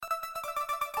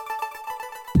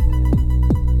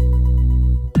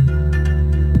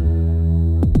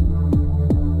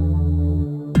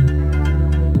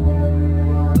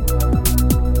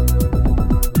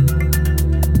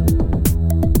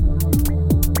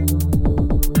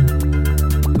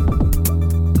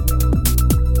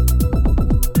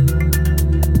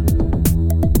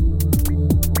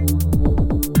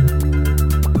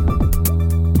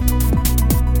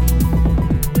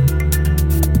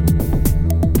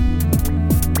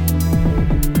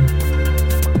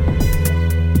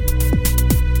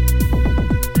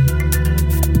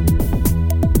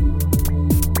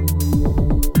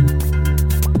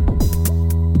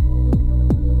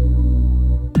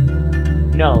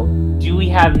Do we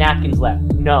have napkins left?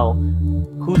 No.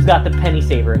 Who's got the penny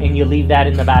saver? And you leave that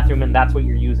in the bathroom, and that's what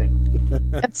you're using.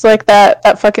 It's like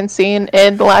that fucking scene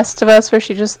in The Last of Us where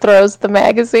she just throws the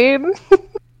magazine.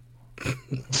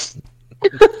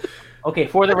 Okay,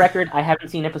 for the record, I haven't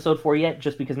seen episode 4 yet,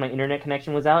 just because my internet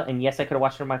connection was out, and yes, I could have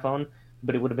watched it on my phone,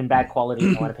 but it would have been bad quality,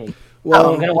 and I want to pay.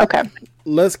 Well, I'm gonna watch Okay.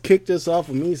 let's kick this off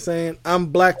with me saying, I'm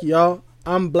black, y'all.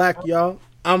 I'm black, y'all.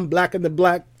 I'm black in the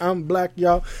black. I'm black,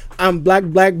 y'all. I'm black,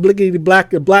 blickety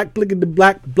black, black, blickety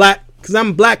black, black. Because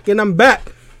I'm black and I'm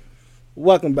back.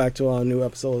 Welcome back to our new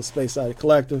episode of Space Side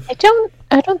Collective.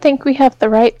 I don't think we have the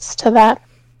rights to that.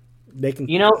 They can.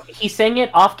 You know, he sang it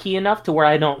off key enough to where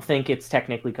I don't think it's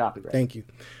technically copyright. Thank you.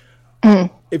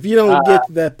 If you don't get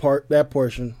that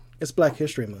portion, it's Black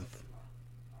History Month.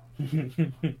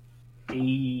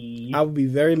 I will be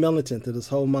very militant to this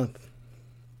whole month.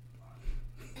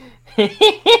 I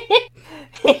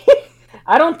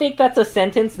don't think that's a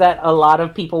sentence that a lot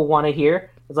of people want to hear.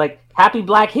 It's like, Happy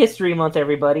Black History Month,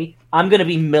 everybody. I'm going to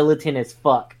be militant as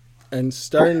fuck. And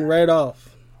starting right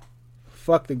off,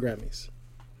 fuck the Grammys.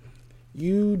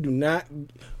 You do not,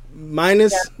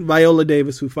 minus Viola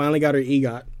Davis, who finally got her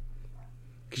EGOT,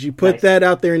 because you put that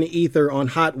out there in the ether on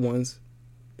Hot Ones,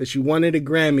 that she wanted a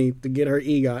Grammy to get her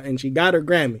EGOT, and she got her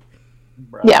Grammy.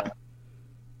 Bro. Yeah.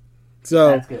 So,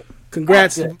 That's good.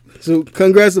 congrats. That's So,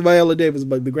 congrats to Viola Davis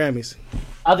about the Grammys.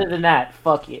 Other than that,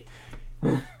 fuck it.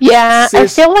 Yeah,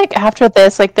 Sis- I feel like after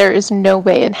this, like there is no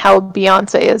way in hell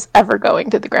Beyonce is ever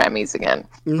going to the Grammys again.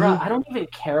 Bro, I don't even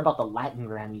care about the Latin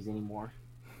Grammys anymore.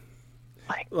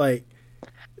 Like,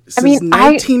 since mean,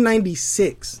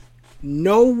 1996,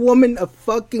 no woman of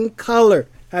fucking color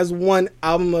has won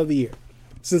Album of the Year.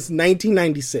 Since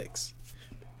 1996.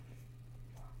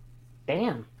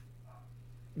 Damn.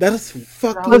 That is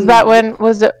fucking...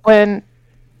 Was it when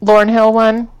Lauryn Hill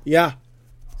won? Yeah.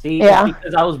 See, Yeah. it's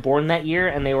because I was born that year,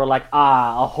 and they were like,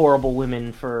 a horrible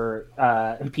women for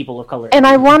people of color. And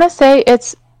I want to say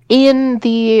it's in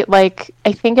the, like,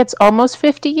 I think it's almost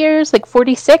 50 years, like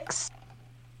 46,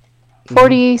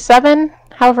 47,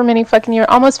 however many fucking years,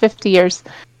 almost 50 years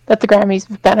that the Grammys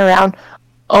have been around.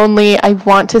 Only, I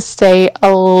want to say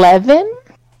 11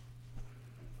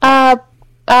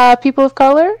 people of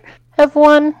color have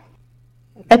won.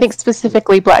 I think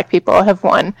specifically black people have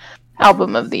won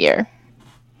Album of the Year.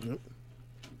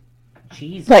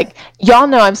 Jesus. Like, y'all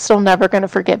know I'm still never going to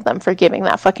forgive them for giving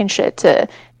that fucking shit to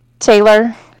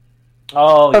Taylor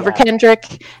over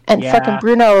Kendrick and Yeah. fucking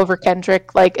Bruno over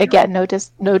Kendrick. Like, again, no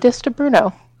diss to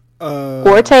Bruno Or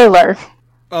or Taylor.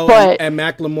 Oh, but- and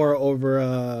Macklemore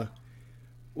over,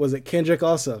 was it Kendrick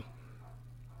also?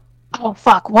 Oh,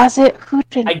 fuck, was it? Who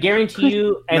did... I guarantee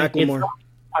you, and Macklemore.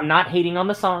 I'm not hating on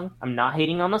the song.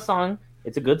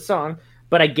 It's a good song,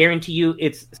 but I guarantee you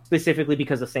it's specifically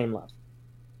because of Same Love.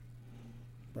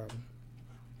 Problem.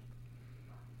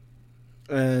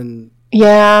 And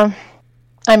Yeah.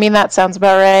 I mean, that sounds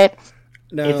about right.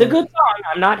 now, It's a good song.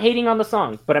 I'm not hating on the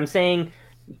song, but I'm saying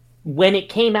when it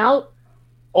came out,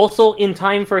 also in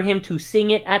time for him to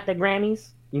sing it at the Grammys.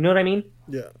 You know what I mean?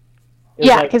 Yeah. It was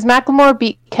Yeah, like- because Macklemore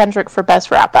beat Kendrick for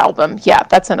Best Rap Album. Yeah,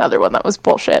 that's another one that was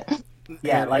bullshit.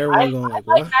 yeah, And like everyone I going like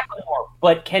what? Macklemore,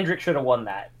 but Kendrick should have won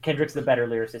that. Kendrick's the better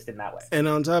lyricist in that way. And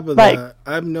on top of Like- that,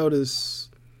 I've noticed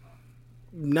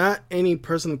not any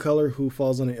person of color who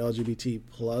falls on the LGBT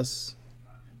plus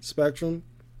spectrum.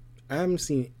 I haven't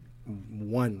seen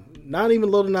one. Not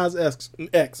even Lil Nas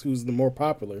X, who's the more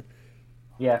popular.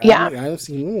 Yeah. Yeah. I haven't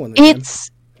seen one of them. It's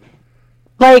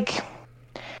like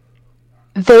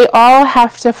they all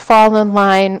have to fall in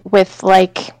line with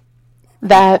like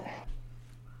that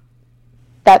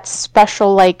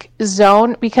special like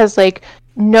zone, because like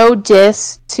no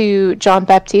diss to John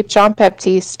Baptiste. John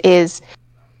Baptiste is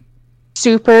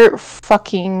super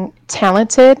fucking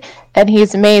talented and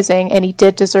he's amazing and he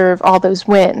did deserve all those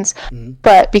wins.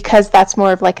 But because that's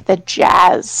more of like the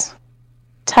jazz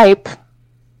type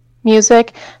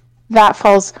music, that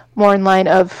falls more in line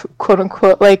of quote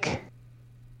unquote like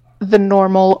the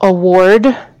normal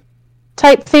award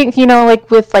type thing, you know,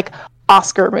 like with like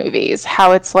Oscar movies,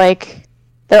 how it's like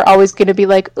they're always going to be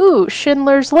like, ooh,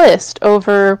 Schindler's List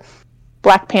over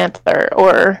Black Panther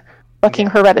or fucking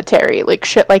Hereditary, like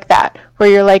shit like that, where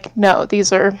you're like, no,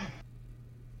 these are...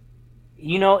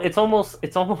 You know, it's almost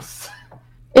It's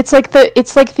like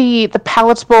the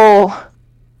palatable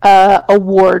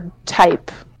award type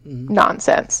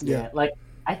nonsense. yeah, like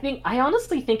I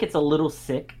honestly think it's a little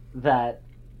sick that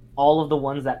all of the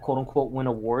ones that quote unquote win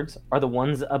awards are the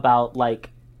ones about like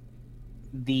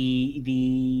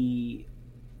the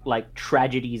like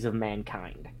tragedies of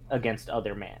mankind against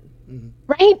other man.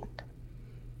 Right?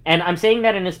 And I'm saying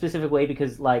that in a specific way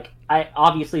because, like, I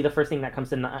obviously the first thing that comes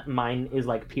to mind is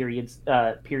like period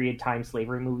time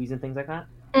slavery movies and things like that.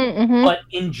 Mm-hmm. But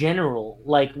in general,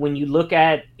 like when you look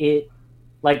at it,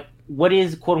 like what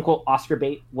is quote unquote Oscar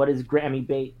bait? What is Grammy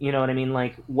bait? You know what I mean?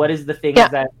 Like what is the things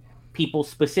that people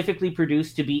specifically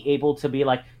produce to be able to be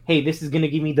like, hey, this is going to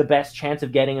give me the best chance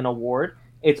of getting an award?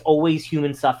 It's always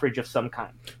human suffrage of some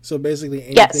kind. So basically,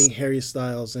 anything Harry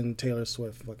Styles and Taylor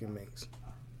Swift fucking makes.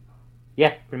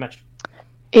 Yeah, pretty much.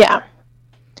 Yeah,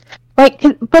 like,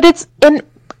 but it's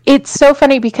so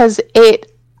funny because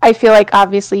I feel like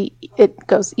obviously it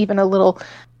goes even a little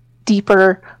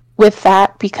deeper with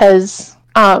that because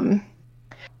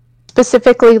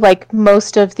specifically like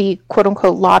most of the quote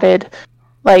unquote lauded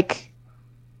like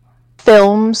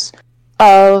films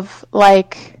of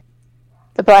like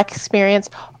the Black experience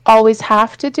always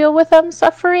have to deal with them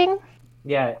suffering.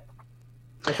 Yeah.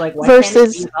 It's like why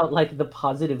versus can't it be about like the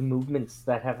positive movements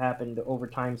that have happened over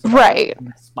time, so right?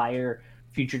 Inspire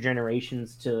future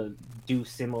generations to do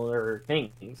similar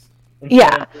things.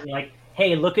 Instead of being like,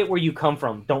 hey, look at where you come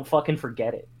from. Don't fucking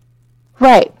forget it.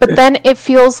 Right, but then it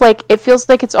feels like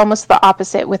it's almost the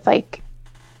opposite with like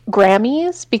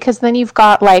Grammys because then you've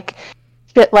got like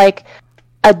shit like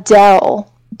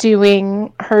Adele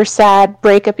doing her sad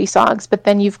breakup-y songs, but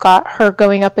then you've got her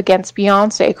going up against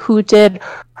Beyonce, who did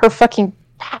her fucking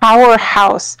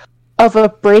powerhouse of a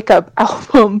breakup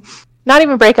album. Not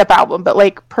even breakup album, but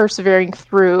like persevering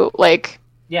through like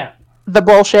the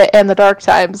bullshit and the dark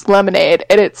times, Lemonade,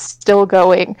 and it's still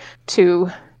going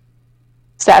to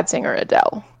sad singer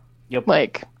Adele. Yep.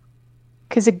 Like,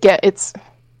 because again, it's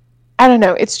I don't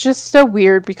know, it's just so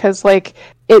weird because like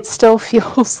it still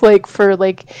feels like for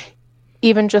like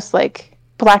even just like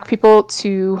Black people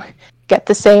to get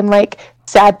the same like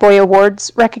sad boy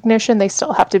awards recognition, they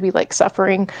still have to be like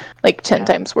suffering like 10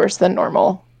 times worse than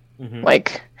normal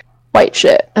like white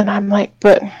shit. And I'm like,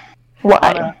 but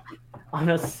why? On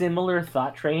a similar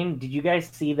thought train, did you guys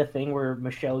see the thing where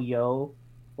Michelle Yeoh,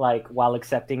 like while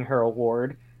accepting her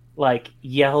award, like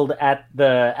yelled at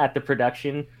the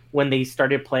production when they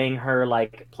started playing her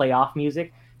like playoff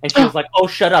music, and she was like, "Oh,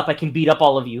 shut up! I can beat up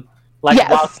all of you." Like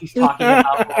while she's talking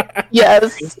about. Like,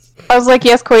 yes, I was like,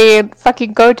 "Yes, queen,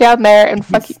 fucking go down there and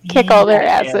fucking kick all their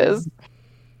asses."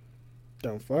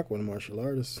 Don't fuck with a martial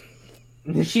artist.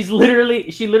 She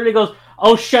literally goes,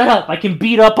 "Oh, shut up! I can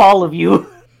beat up all of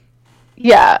you."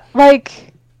 Yeah,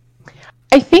 like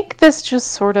I think this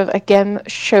just sort of again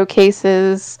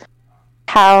showcases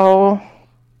how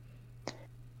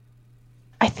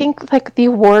I think like the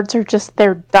awards are just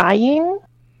they're dying.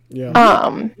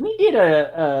 Yeah. We did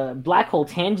a black hole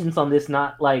tangents on this,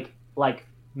 not like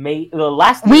May the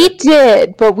last. We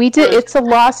did, but we did. It's a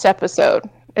lost episode.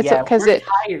 It's because we're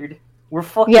tired. We're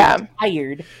fucking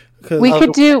tired.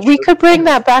 We could bring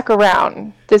that back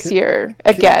around this year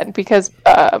again because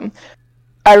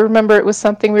I remember it was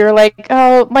something we were like,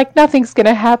 oh, like nothing's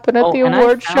gonna happen at the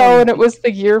award show, and it was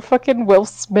the year fucking Will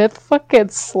Smith fucking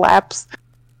slaps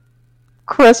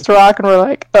Chris Rock, and we're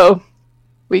like, oh,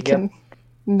 we can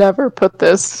never put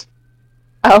this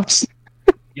out.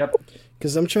 Yep.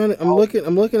 Because I'm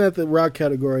looking at the rock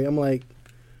category. I'm like,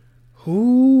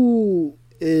 who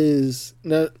is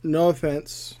no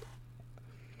offense,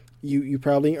 you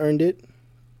probably earned it.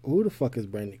 Who the fuck is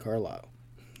Brandi Carlile?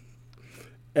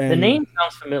 And the name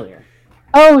sounds familiar.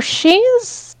 Oh,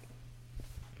 she's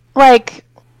like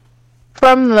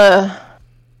from the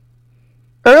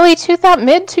early mid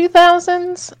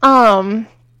 2000s.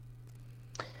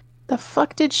 The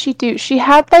fuck did she do? She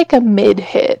had like a mid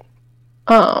hit.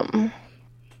 And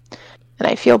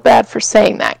I feel bad for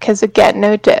saying that because again,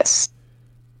 no diss.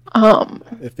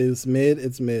 If it's mid,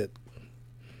 it's mid.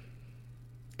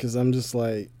 Because I'm just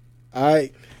like, I'm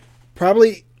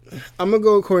gonna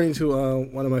go according to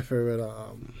one of my favorite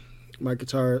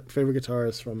favorite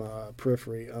guitarists from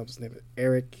Periphery. His name is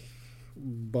Eric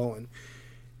Bowen.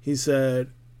 He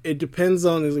said it depends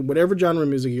on whatever genre of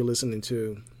music you're listening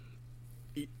to.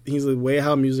 He's the way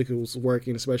how music is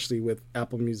working, especially with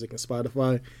Apple Music and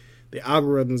Spotify. The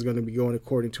algorithm is going to be going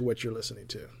according to what you're listening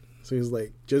to. So he's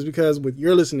like, just because what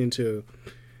you're listening to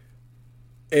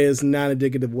is not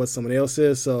indicative of what someone else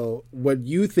is. So what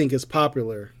you think is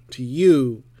popular to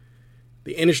you,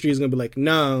 the industry is going to be like,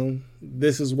 no,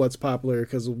 this is what's popular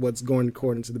because of what's going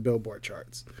according to the Billboard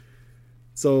charts.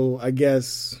 So I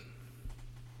guess,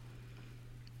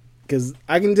 because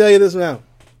I can tell you this now,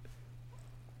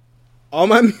 all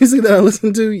my music that I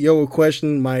listen to, will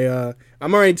question my,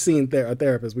 I'm already seeing a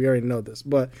therapist, we already know this,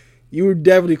 but you would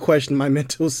definitely question my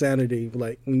mental sanity,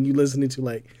 like, when you listening to,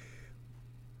 like,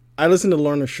 I listen to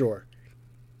Lorna Shore.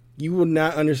 You will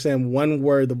not understand one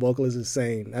word the vocalist is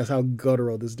saying. That's how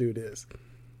guttural this dude is.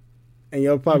 And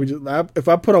y'all probably just, if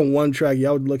I put on one track,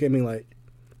 y'all would look at me like,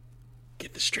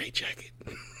 get the straight jacket.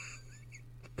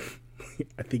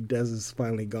 I think Dez is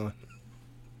finally gone.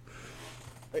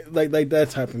 Like that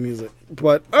type of music.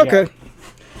 But, okay.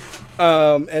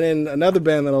 Yeah. And then another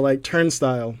band that I like,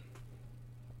 Turnstile.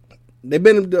 They've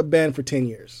been a band for 10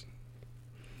 years.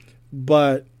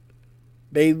 But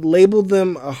they labeled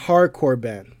them a hardcore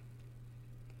band.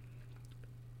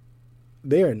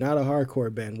 They are not a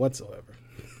hardcore band whatsoever.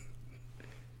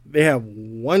 They have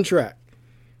one track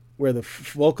where the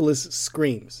vocalist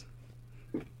screams.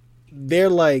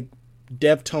 They're like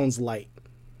Deftones light.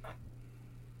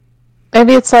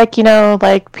 Maybe it's like,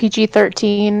 like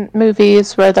PG-13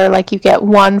 movies where they're like, you get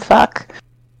one fuck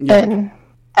and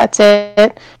that's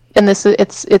it. And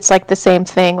it's like the same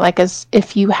thing. Like, as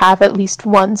if you have at least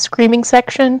one screaming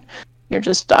section, you're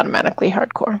just automatically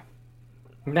hardcore.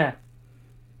 Nah.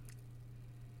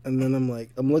 And then I'm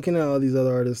looking at all these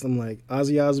other artists. I'm like,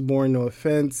 Ozzy Osbourne, no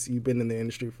offense, you've been in the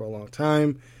industry for a long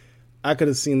time. I could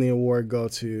have seen the award go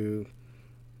to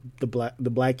the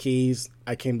Black Keys.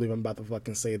 I can't believe I'm about to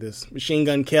fucking say this. Machine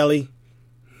Gun Kelly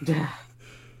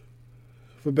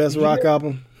for best rock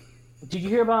album. Did you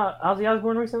hear about Ozzy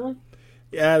Osbourne recently?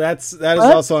 Yeah, that is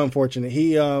also unfortunate.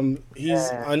 He's to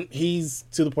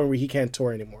the point where he can't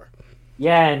tour anymore.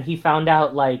 Yeah, and he found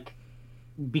out like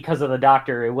because of the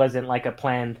doctor, it wasn't like a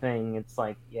planned thing. It's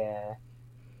like, yeah,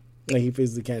 like he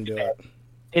physically can't do it.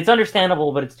 It's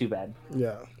understandable, but it's too bad.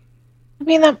 Yeah, I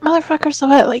mean that motherfucker's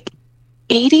what, like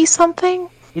 80 something?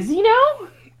 Is he now?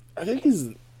 I think he's.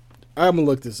 I'm gonna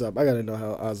look this up. I gotta know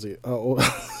how old.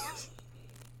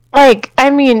 Like, I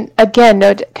mean, again,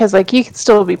 no, because like you could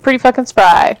still be pretty fucking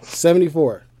spry.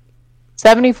 74.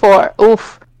 74.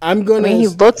 Oof. I mean, he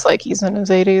looks like he's in his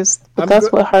 80s, but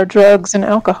that's what hard drugs and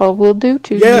alcohol will do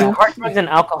to you. Hard drugs and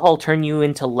alcohol turn you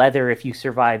into leather if you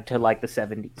survive to like the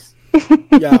 70s.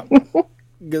 Yeah,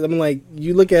 because I'm like,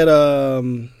 you look at oh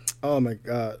my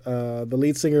god, the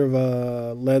lead singer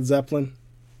of Led Zeppelin.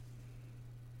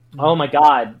 Oh my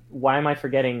god, why am I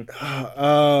forgetting?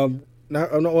 No,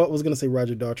 I was gonna say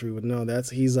Roger Daughtry, but no,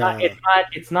 he's.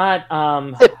 It's not.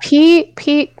 Pete.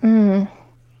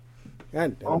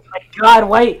 God damn. Oh my god!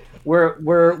 Wait,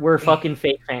 we're fucking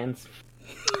fake fans.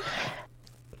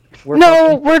 We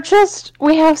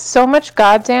have so much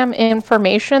goddamn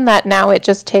information that now it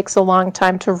just takes a long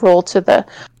time to roll to the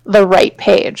right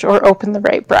page or open the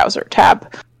right browser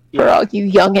tab for all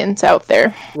you youngins out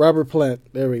there. Robert Plant.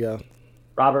 There we go.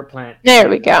 Robert Plant. There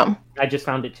we go. I just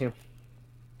found it too.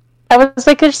 I was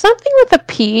like, there's something with a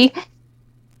P.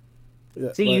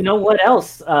 Yeah, see, you know what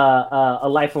else a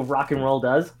life of rock and roll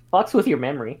does? Fucks with your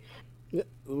memory. Yeah,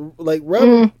 like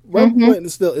Robert Plant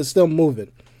is still moving.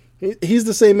 He's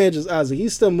the same age as Ozzy.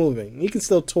 He's still moving. He can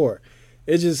still tour.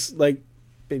 It's just like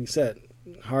Baby said,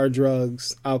 hard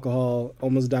drugs, alcohol,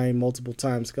 almost dying multiple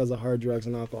times because of hard drugs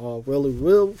and alcohol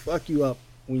will fuck you up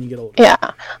when you get older.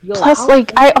 Yeah. Plus,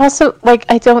 like, I also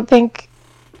I don't think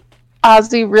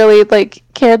Ozzy really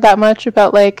cared that much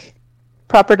about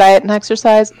proper diet and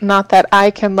exercise. Not that I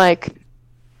can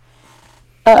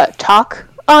talk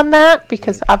on that,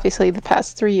 because obviously the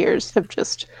past 3 years have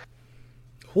just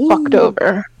fucked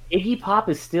over. Iggy Pop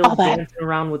is still dancing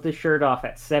around with his shirt off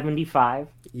at 75.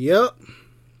 Yep.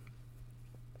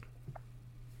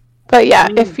 But yeah,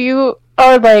 if you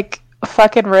are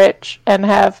fucking rich and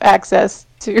have access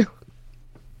to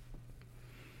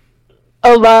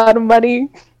a lot of money,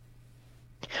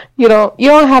 you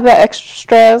don't have that extra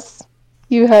stress.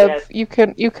 You have you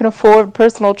can afford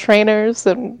personal trainers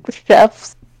and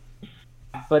chefs.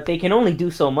 But they can only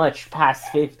do so much past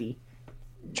 50.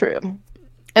 True.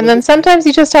 And then sometimes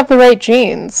you just have the right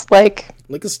genes. Look at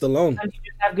Stallone. Sometimes you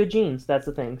just have good genes. That's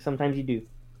the thing. Sometimes you do.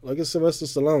 Look at Sylvester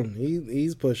Stallone.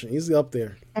 He's pushing. He's up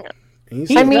there. He's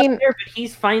up there, but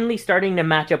he's finally starting to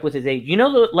match up with his age. You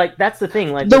know, that's the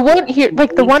thing. The one here,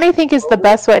 the one I think is the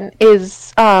best one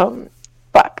is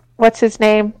what's his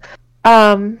name?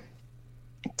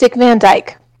 Dick Van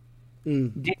Dyke.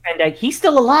 Dick Van Dyke. He's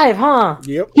still alive, huh?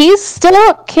 Yep. He's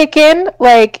still kicking,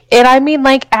 and I mean,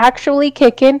 actually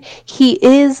kicking. He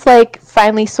is,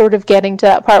 finally sort of getting to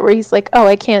that part where he's oh,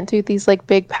 I can't do these,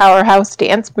 big powerhouse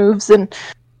dance moves in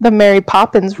the Mary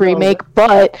Poppins remake,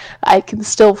 but I can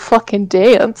still fucking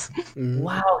dance.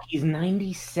 Wow, he's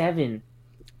 97.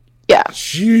 Yeah.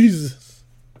 Jesus.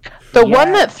 The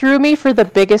one that threw me for the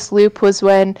biggest loop was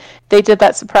when they did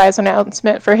that surprise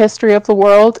announcement for History of the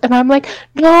World, and I'm like,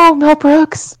 no, Mel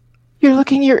Brooks, you're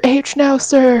looking your age now,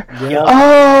 sir. Yeah.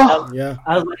 Oh. Yeah.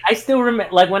 I still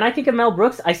remember, when I think of Mel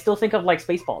Brooks, I still think of,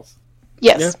 Spaceballs.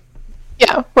 Yes.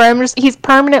 Yeah, where he's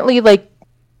permanently like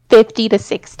 50 to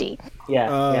 60.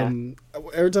 Yeah.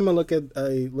 Every time I look at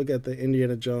the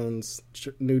Indiana Jones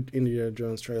new Indiana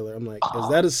Jones trailer, I'm like, is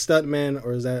that a stuntman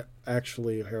or is that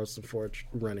actually Harrison Ford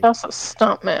running? That's a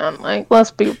stunt, man. Like,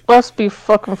 let's be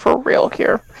fucking for real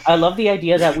here. I love the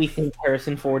idea that we think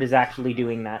Harrison Ford is actually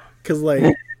doing that. Because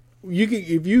like,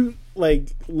 if you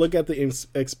like look at the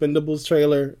Expendables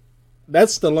trailer,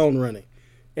 that's Stallone running,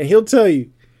 and he'll tell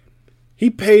you he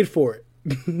paid for it.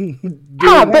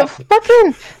 Yeah, but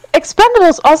fucking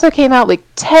Expendables also came out like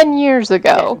 10 years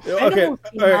ago. Okay,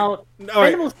 all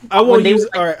right. I won't use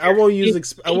early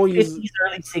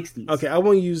 60s. Okay, I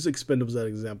won't use Expendables as an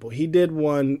example. He did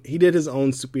his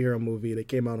own superhero movie that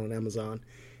came out on Amazon,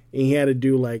 and he had to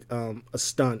do like a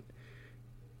stunt.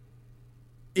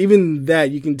 Even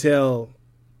that, you can tell.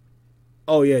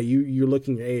 Oh yeah, you're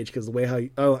looking your age because the way I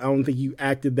don't think you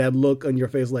acted that look on your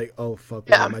face like, oh fuck,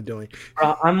 what am I doing?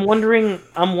 I'm wondering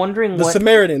the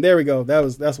Samaritan. There we go.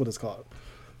 That's what it's called.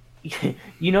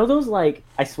 You know those, like,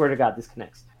 I swear to God this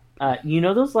connects. You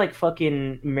know those like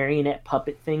fucking marionette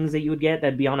puppet things that you would get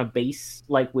that'd be on a base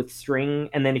like with string,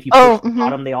 and then if you push the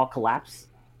bottom they all collapse?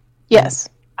 Yes.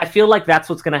 I feel like that's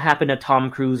what's gonna happen to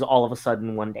Tom Cruise all of a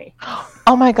sudden one day.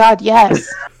 Oh my God, yes.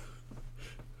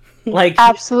 Like,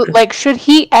 absolutely. Like, should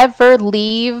he ever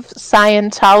leave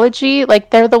Scientology? Like,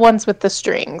 they're the ones with the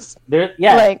strings. Yeah.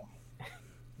 Like,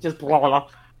 just blah blah blah.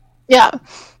 Yeah.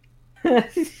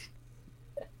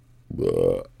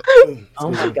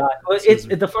 Oh my God! It's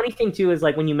the funny thing too is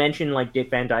like when you mention like Dick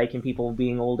Van Dyke and people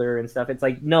being older and stuff. It's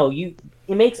like no, it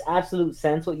makes absolute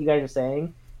sense what you guys are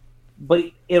saying, but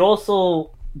it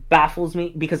also baffles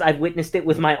me because I've witnessed it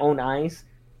with my own eyes.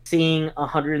 Seeing a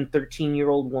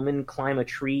 113-year-old woman climb a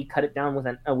tree, cut it down with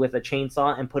a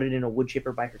chainsaw, and put it in a wood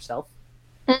chipper by herself.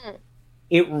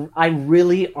 I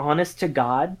really, honest to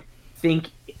God,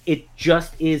 think it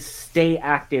just is stay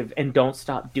active and don't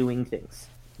stop doing things.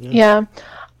 Yeah.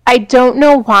 I don't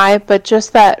know why, but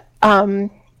just that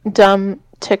dumb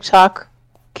TikTok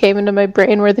came into my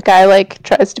brain where the guy like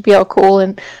tries to be all cool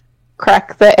and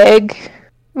crack the egg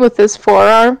with his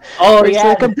forearm. Oh yeah,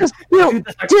 like, I'm just different.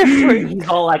 He's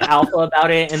all like alpha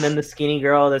about it, and then the skinny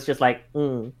girl that's just like,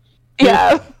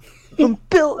 yeah.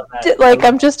 Built like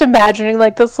I'm just imagining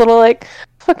like this little like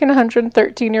fucking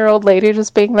 113-year-old lady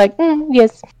just being like,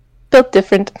 yes, built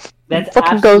different. That's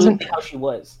fucking absolutely how she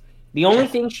was. The only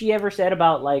thing she ever said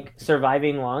about like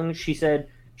surviving long, she said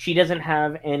she doesn't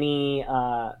have any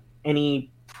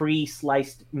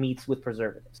pre-sliced meats with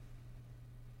preservatives.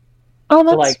 Oh,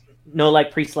 that's... So, like, no,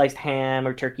 like, pre-sliced ham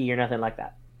or turkey or nothing like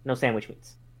that. No sandwich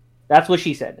meats. That's what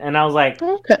she said. And I was like,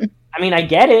 okay. I mean, I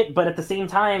get it, but at the same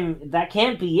time, that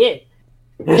can't be it.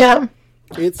 Yeah.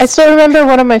 I still remember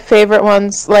one of my favorite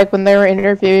ones, like, when they were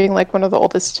interviewing, like, one of the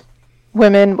oldest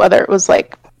women, whether it was,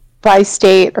 like, by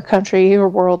state or country or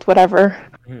world, whatever.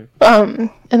 Mm-hmm.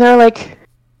 And they're like,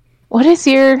 what is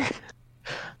your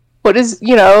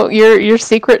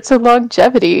secret to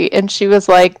longevity? And she was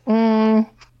like,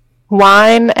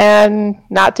 wine and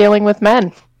not dealing with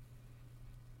men.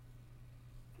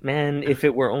 Man, if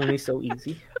it were only so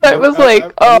easy. I was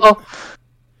like, I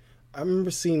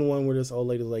remember seeing one where this old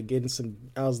lady was like getting some.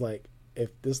 I was like, if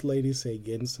this lady say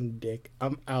getting some dick,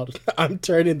 I'm out. I'm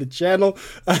turning the channel.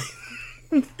 Yeah.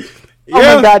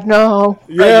 Oh my God, no!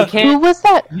 Yeah, who was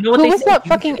that? Who was that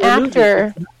fucking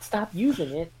actor? Stop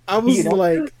using it. I was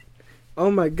like,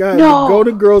 oh my God, the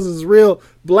Golden Girls is real.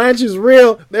 Blanche is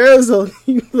real. There's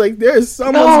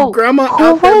someone's grandma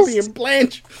out there being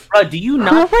Blanche. Bro, do you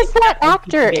not? Who was that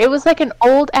actor? It was like an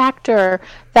old actor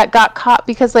that got caught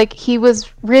because like he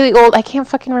was really old. I can't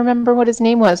fucking remember what his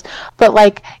name was, but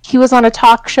like he was on a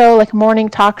talk show, like a morning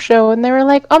talk show, and they were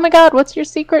like, "Oh my God, what's your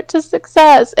secret to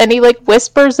success?" And he like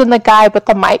whispers in the guy, but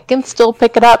the mic can still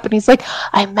pick it up, and he's like,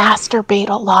 "I masturbate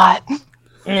a lot."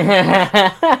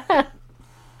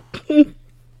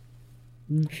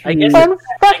 I guess on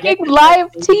fucking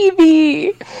live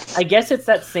TV. I guess it's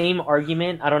that same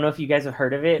argument. I don't know if you guys have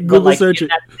heard of it, Google but like search in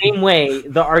that same way,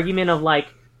 the argument of like,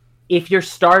 if you're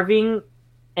starving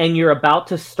and you're about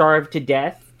to starve to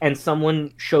death, and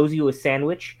someone shows you a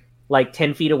sandwich like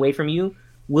 10 feet away from you,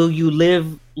 will you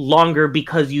live longer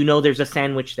because you know there's a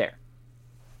sandwich there?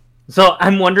 So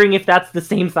I'm wondering if that's the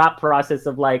same thought process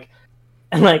of like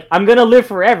I'm gonna live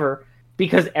forever.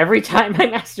 Because every time I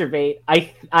masturbate,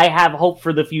 I have hope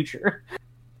for the future.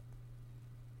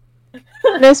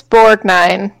 Miss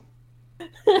Borgnine.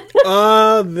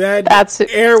 That's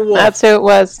Airwolf. That's who it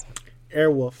was.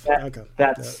 Airwolf.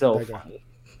 That's so funny.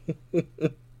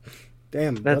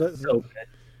 Damn. That's so good.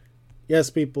 Yes,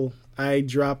 people. I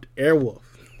dropped Airwolf.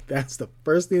 That's the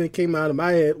first thing that came out of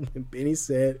my head when Benny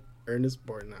said Ernest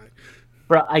Borgnine.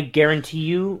 Bro, I guarantee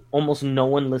you, almost no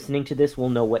one listening to this will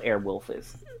know what Airwolf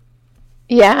is.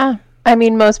 Yeah. I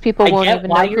mean, most people I won't get even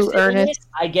why know you're who saying it. Ernest.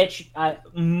 I get you.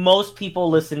 Most people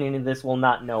listening to this will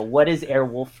not know. What is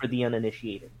Airwolf for the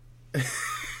uninitiated?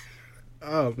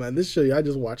 Oh man, this show I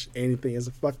just watched anything as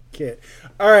a fucking kid.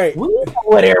 All right, We know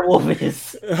what Airwolf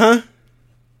is. huh?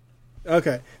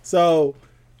 Okay, so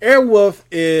Airwolf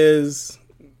is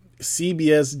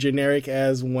CBS generic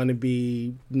as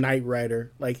wannabe Knight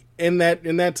Rider. Like in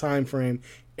that time frame,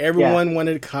 everyone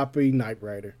wanted to copy Knight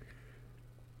Rider.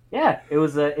 Yeah, it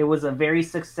was a very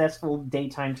successful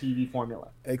daytime TV formula.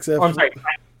 Except I'm sorry.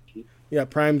 Yeah,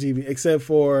 Prime TV. Except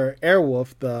for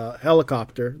Airwolf, the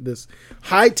helicopter, this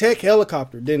high-tech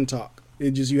helicopter didn't talk.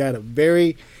 It just, you had a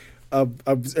very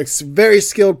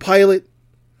skilled pilot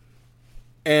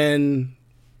and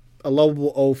a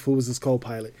lovable oaf who was his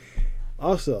co-pilot.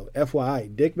 Also,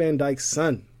 FYI, Dick Van Dyke's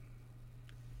son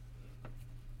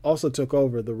also took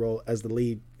over the role as the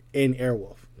lead in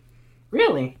Airwolf.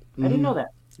 Really? I didn't know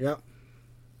that. Yeah.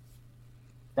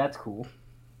 That's cool.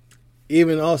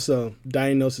 Even also,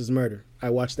 Diagnosis Murder. I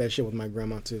watched that shit with my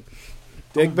grandma too.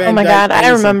 Oh my god, I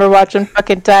remember watching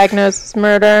fucking Diagnosis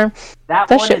Murder. That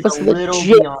shit was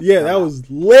legit. Yeah, that was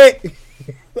lit.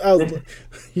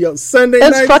 Sunday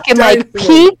night. That's fucking like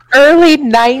peak early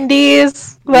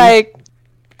 90s. Like,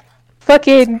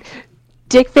 fucking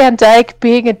Dick Van Dyke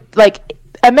being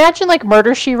imagine like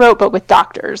Murder, She Wrote, but with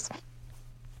doctors.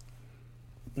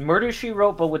 Murder, She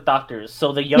Wrote, but with doctors.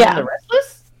 So the Young and the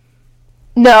Restless?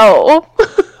 No.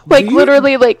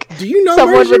 Literally, do you know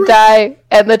someone would die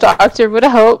and the doctor would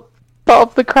help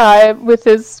solve the crime with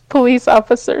his police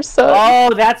officer. So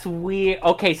oh, that's weird.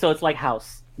 Okay, so it's like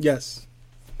House. Yes.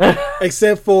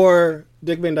 Except for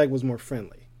Dick Van Dyke was more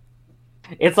friendly.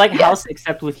 It's like House,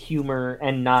 except with humor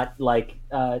and not like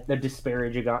the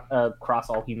disparaging across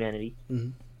all humanity. Mm-hmm.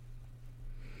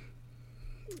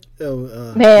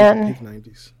 Oh, man,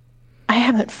 90s. I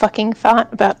haven't fucking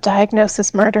thought about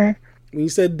Diagnosis Murder. When you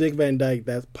said Dick Van Dyke,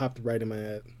 that popped right in my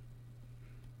head.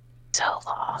 So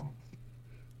long.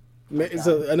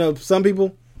 So I know some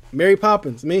people. Mary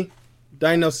Poppins, me.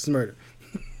 Diagnosis Murder.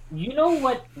 You know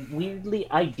what? Weirdly,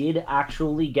 I did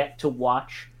actually get to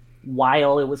watch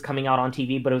while it was coming out on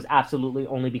TV, but it was absolutely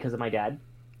only because of my dad.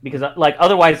 Because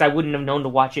otherwise, I wouldn't have known to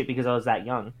watch it because I was that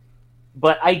young.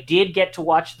 But I did get to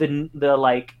watch the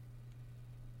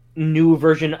new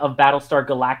version of Battlestar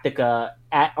Galactica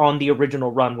on the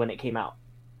original run when it came out.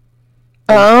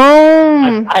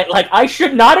 Oh, I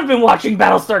should not have been watching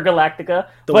Battlestar Galactica,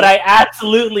 but I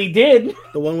absolutely did.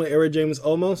 The one with Eric James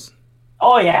Olmos?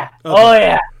 Oh yeah, okay. Oh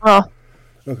yeah. Oh.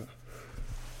 Okay.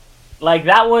 Like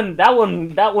that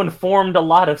one formed a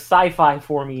lot of sci-fi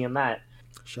for me in that.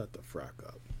 Shut the frack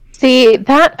up. See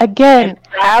that again?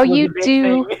 How you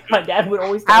do? My dad would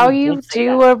always. How you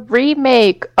do a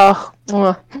remake? Oh.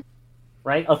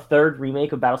 Right, a third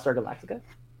remake of Battlestar Galactica.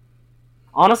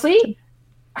 Honestly,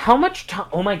 how much time?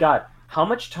 Oh my god, how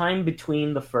much time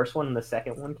between the first one and the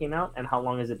second one came out, and how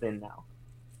long has it been now?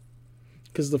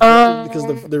 Because the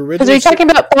original. Because are you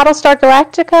talking about Battlestar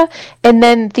Galactica, and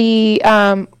then the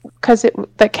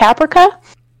the Caprica?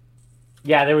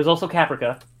 Yeah, there was also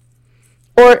Caprica.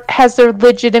 Or has there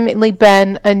legitimately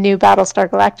been a new Battlestar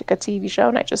Galactica TV show,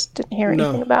 and I just didn't hear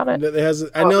anything about it? There has.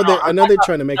 I know they're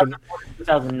trying to make it.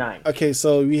 2009. Okay,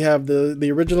 so we have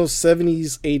the original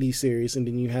 70s, 80s series, and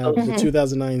then you have the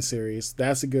 2009 series.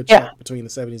 That's a good chunk between the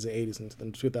 70s and 80s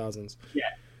and the 2000s. Yeah.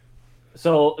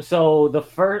 So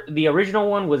the original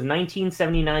one was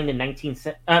 1979 to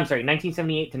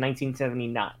 1978 to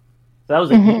 1979. So that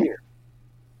was a year.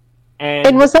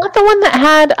 And was that the one that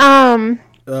had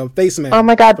Face Man? Oh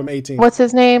my god, from 18. What's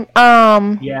his name?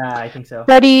 Yeah, I think so.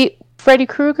 Freddy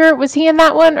Krueger, was he in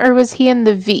that one, or was he in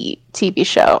the V TV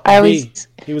show?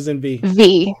 He was in V.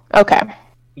 V. Okay.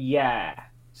 Yeah.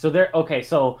 So that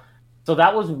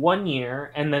was 1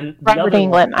 year, and then Robert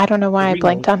Englund. I don't know why I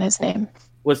blanked on his name.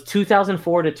 Was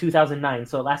 2004 to 2009,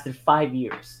 so it lasted 5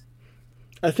 years.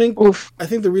 I think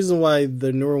the reason why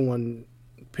the newer one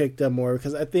picked up more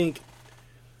because I think.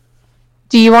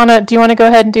 Do you want to go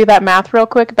ahead and do that math real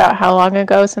quick about how long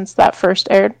ago since that first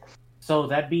aired? So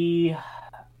that'd be.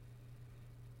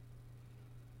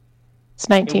 It's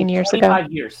 19 years ago.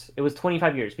 25 years. It was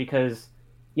 25 years because,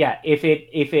 yeah, if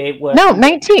it was. No,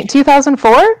 19.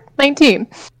 2004? 19.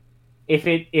 If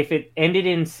it ended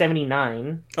in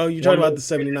 79. Oh, you're talking about the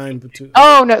 79.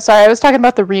 Oh, no, sorry. I was talking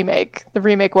about the remake. The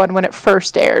remake one when it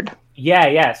first aired.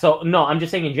 Yeah. So, no, I'm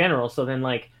just saying in general. So then,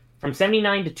 from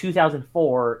 79 to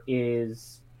 2004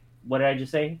 is, what did I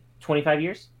just say? 25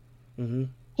 years? Mm-hmm.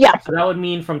 Yeah. So that would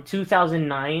mean from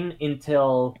 2009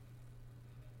 until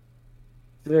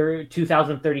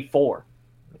 2034.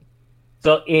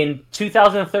 So in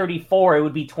 2034, it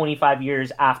would be 25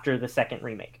 years after the second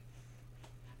remake.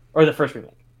 Or the first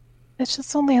remake. It's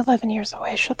just only 11 years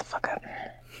away. Shut the fuck up.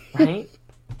 Right?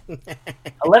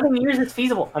 11 years is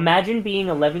feasible. Imagine being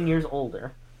 11 years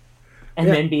older and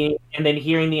then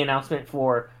hearing the announcement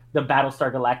for the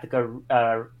Battlestar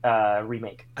Galactica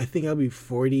remake. I think I'll be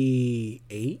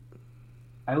 48.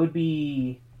 I'd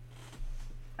be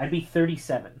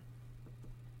 37.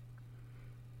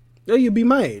 Oh, you'd be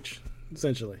my age,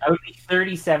 essentially. I would be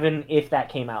 37 if that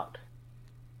came out.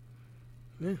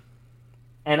 Yeah.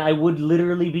 And I would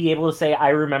literally be able to say I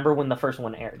remember when the first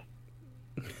one aired.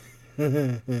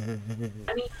 That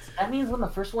means when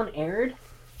the first one aired,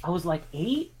 I was like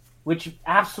 8, which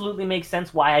absolutely makes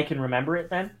sense why I can remember it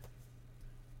then.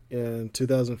 In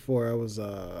 2004, I was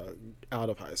out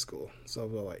of high school, so I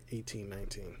was like 18,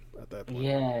 19 at that point.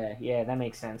 Yeah, that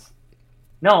makes sense.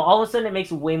 No, all of a sudden it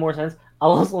makes way more sense.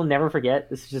 I'll also never forget,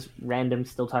 this is just random,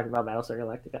 still talking about Battlestar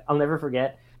Galactica. I'll never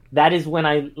forget, that is when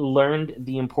I learned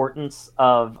the importance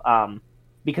of,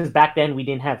 because back then we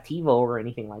didn't have TiVo or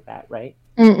anything like that, right?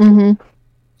 Mm-hmm.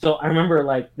 So I remember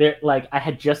I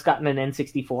had just gotten an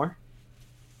N64,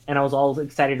 and I was all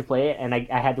excited to play it, and I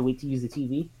had to wait to use the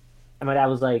TV. And my dad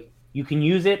was like, you can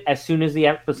use it as soon as the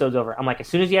episode's over. I'm like, as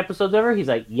soon as the episode's over? He's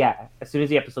like, yeah, as soon as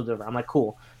the episode's over. I'm like,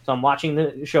 cool. So I'm watching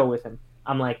the show with him.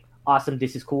 I'm like, awesome,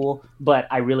 this is cool, but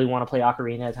I really want to play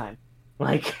Ocarina of Time.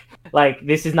 Like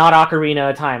this is not Ocarina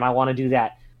of Time. I want to do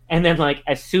that. And then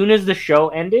as soon as the show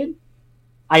ended,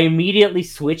 I immediately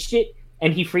switched it,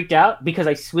 and he freaked out because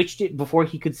I switched it before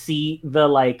he could see the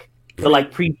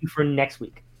preview for next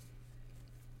week.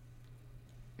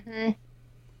 Mm-hmm.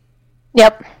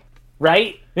 Yep.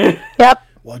 Right? Yep.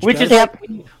 Which is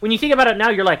when you think about it now,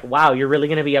 you're like, wow, you're really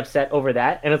going to be upset over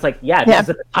that? And it's like, yeah, because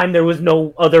at the time there was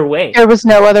no other way. There was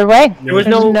no other way. There was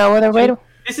no other way.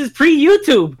 This is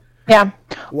pre-YouTube. Yeah.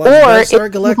 Watch or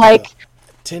if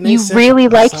you really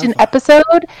liked an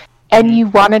episode and you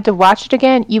wanted to watch it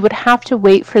again, you would have to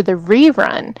wait for the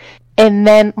rerun and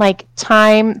then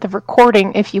time the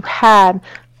recording if you had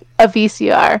a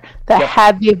VCR that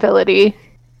had the ability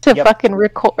to fucking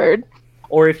record.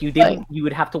 Or if you didn't, you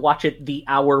would have to watch it the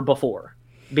hour before,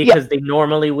 because they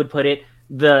normally would put it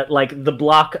the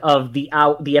block of the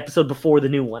episode before the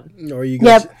new one. Or you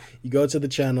go to the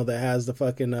channel that has the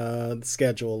fucking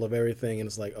schedule of everything, and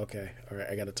it's like, okay, all right,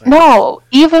 I got to time. No,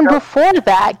 even before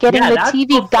that, getting the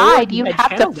TV guide, you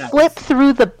have to flip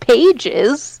through the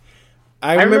pages.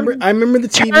 I remember the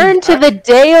TV. Turn to the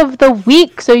day of the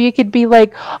week so you could be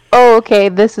like, oh, okay,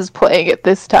 this is playing at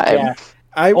this time. Yeah.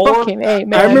 I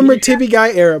remember TV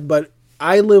Guide era, but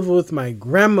I lived with my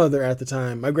grandmother at the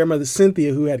time. My grandmother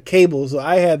Cynthia, who had cable, so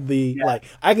I had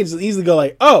I could just easily go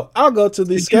I'll go to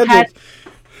the schedule. I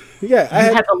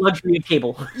had the luxury of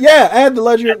cable. Yeah, I had the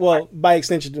luxury. Well, by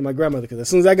extension to my grandmother, because as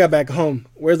soon as I got back home,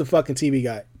 where's the fucking TV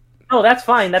Guide? No, that's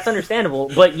fine. That's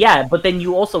understandable. But then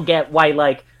you also get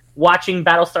why watching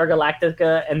Battlestar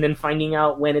Galactica and then finding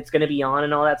out when it's going to be on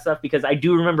and all that stuff, because I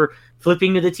do remember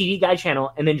flipping to the TV Guide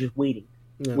channel and then just waiting.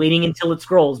 Yeah. Waiting until it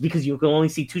scrolls, because you can only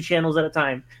see 2 channels at a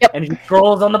time. Yep. And it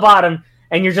scrolls on the bottom,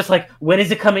 and you're just like, when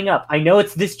is it coming up? I know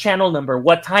it's this channel number.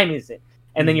 What time is it?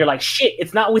 And then you're like, shit,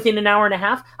 it's not within an hour and a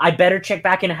half. I better check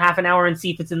back in a half an hour and see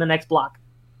if it's in the next block.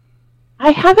 I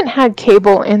haven't had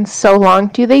cable in so long.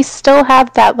 Do they still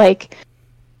have that,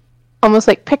 almost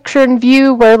picture in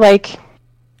view where, I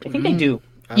think they do.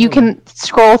 You can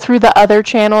scroll through the other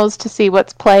channels to see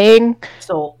what's playing.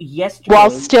 So yesterday,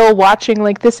 while still watching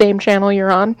the same channel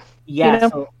you're on. Yeah.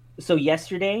 So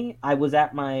yesterday I was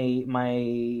at my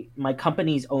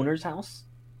company's owner's house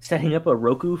setting up a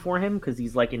Roku for him, because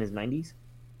he's in his 90s,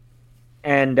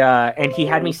 and he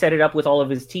had me set it up with all of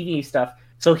his TV stuff.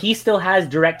 So he still has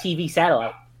DirecTV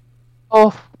satellite.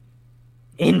 Oh.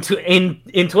 In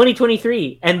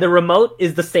 2023, and the remote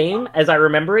is the same as I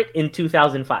remember it in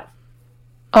 2005.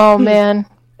 Oh man,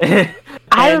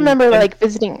 I remember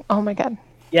visiting. Oh my god.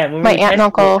 Yeah, my aunt and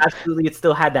uncle. Absolutely, it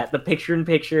still had that, the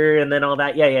picture-in-picture, and then all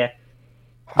that. Yeah.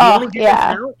 The only difference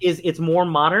now is it's more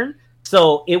modern,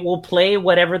 so it will play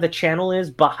whatever the channel is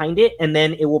behind it, and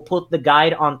then it will put the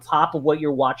guide on top of what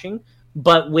you're watching,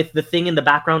 but with the thing in the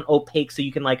background opaque, so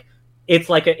you can it's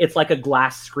like a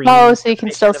glass screen. Oh, so you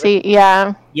can still see.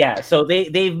 Yeah. Yeah. So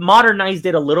they've modernized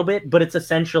it a little bit, but it's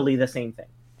essentially the same thing.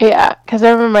 Yeah, because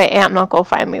I remember my aunt and uncle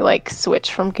finally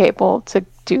switched from cable to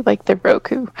do the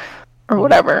Roku or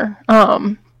whatever.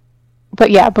 But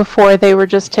yeah, before they were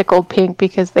just tickled pink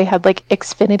because they had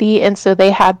Xfinity, and so they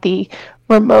had the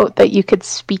remote that you could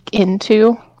speak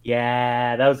into.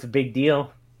 Yeah, that was a big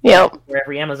deal. Yep. Where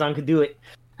every Amazon could do it.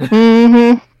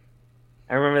 Mm-hmm.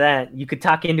 I remember that. You could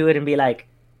talk into it and be like,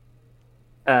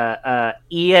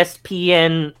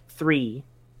 ESPN 3.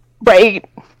 Right.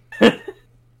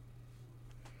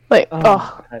 Like,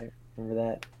 I remember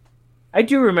that. I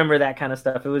do remember that kind of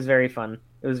stuff. It was very fun.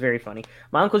 It was very funny.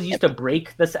 My uncles used to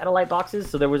break the satellite boxes,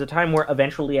 so there was a time where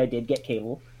eventually I did get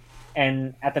cable.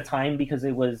 And at the time, because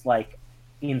it was like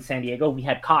in San Diego, we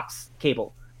had Cox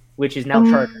cable, which is now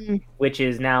Charter, which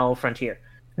is now Frontier.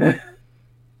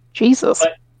 Jesus.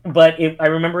 But I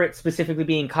remember it specifically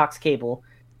being Cox cable,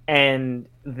 and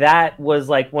that was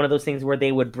like one of those things where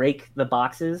they would break the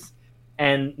boxes,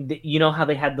 and you know how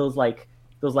they had those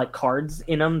cards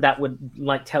in them that would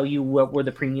like tell you what were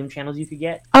the premium channels you could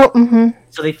get.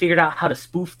 So they figured out how to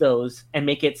spoof those and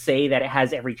make it say that it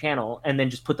has every channel, and then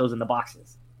just put those in the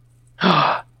boxes.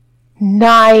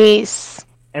 Nice.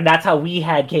 And that's how we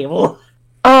had cable.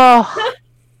 Oh,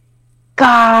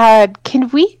 God. Can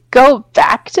we go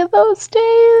back to those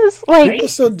days? Like, people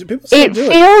still it do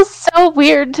feels so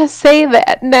weird to say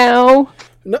that now.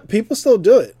 No, people still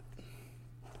do it.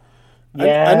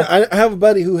 Yeah, I have a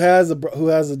buddy who has a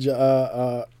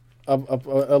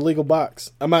legal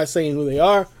box. I'm not saying who they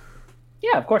are.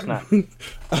 Yeah, of course not.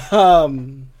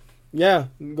 Yeah,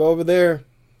 go over there.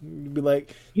 You'd be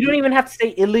like, you don't even have to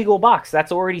say illegal box.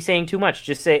 That's already saying too much.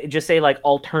 Just say like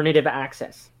alternative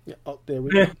access. Yeah, there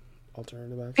we go.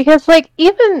 Alternative access. Because like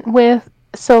even with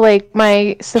like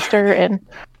my sister and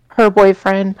her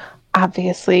boyfriend,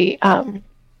 obviously,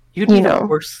 You'd be the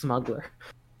worst smuggler.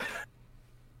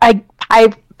 I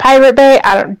Pirate Bay.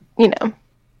 I don't,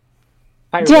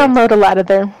 Pirate download Bay. a lot of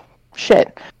their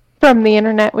shit from the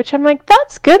internet, which I'm like,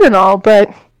 that's good and all,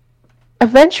 but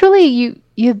eventually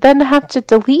you then have to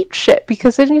delete shit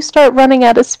because then you start running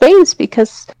out of space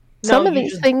because some of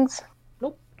these things.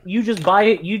 Nope. You just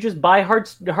buy hard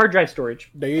drive storage.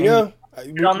 There you go.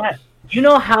 On that. You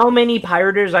know how many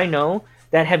pirators I know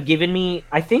that have given me?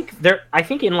 I think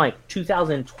in like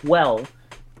 2012,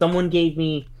 someone gave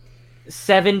me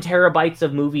 7 terabytes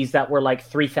of movies that were like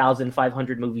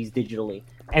 3,500 movies digitally,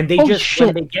 and they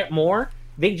when they get more,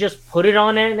 they just put it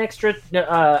on an extra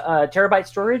terabyte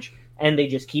storage. And they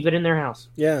just keep it in their house.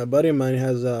 Yeah, a buddy of mine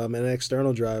has an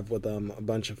external drive with a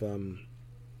bunch of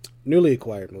newly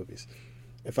acquired movies.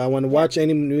 If I want to watch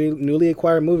any newly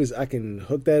acquired movies, I can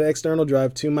hook that external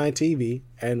drive to my TV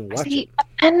and watch it.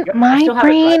 And my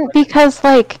brain, because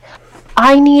like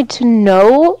I need to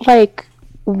know like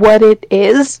what it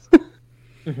is.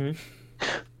 Mm-hmm.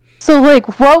 So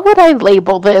like, what would I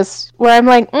label this? Where I'm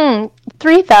like,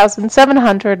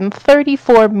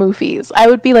 3,734 movies. I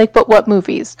would be like, but what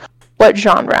movies? What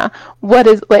genre? What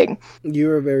is like?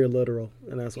 You are very literal,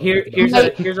 and that's what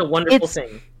here's a wonderful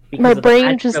thing. My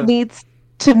brain just needs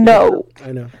to know.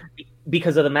 I know.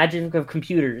 Because of the magic of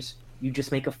computers, you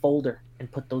just make a folder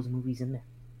and put those movies in there.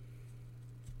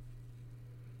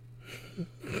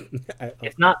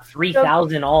 It's not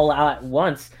 3,000 all out at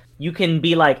once. You can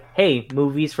be like, hey,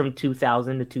 movies from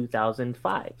 2000 to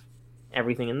 2005,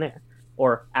 everything in there,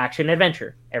 or action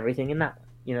adventure, everything in that one.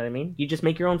 You know what I mean? You just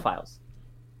make your own files.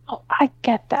 Oh, I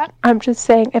get that. I'm just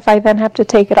saying if I then have to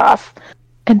take it off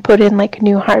and put in like a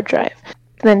new hard drive,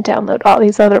 and then download all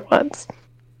these other ones.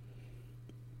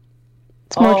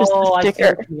 It's more just a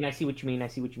sticker. I see what you mean.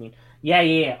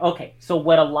 Yeah. Okay. So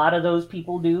what a lot of those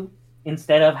people do,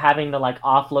 instead of having to like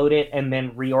offload it and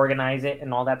then reorganize it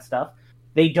and all that stuff,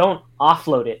 they don't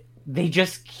offload it. They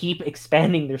just keep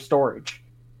expanding their storage.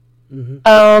 Mm-hmm.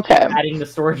 Oh, okay. Adding the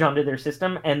storage onto their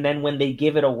system, and then when they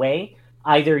give it away,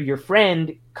 either your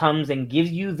friend comes and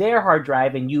gives you their hard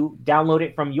drive and you download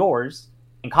it from yours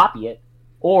and copy it,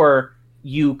 or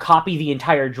you copy the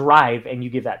entire drive and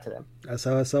you give that to them. That's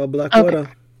how I saw Black Widow.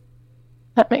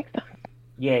 That makes sense.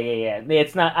 Yeah.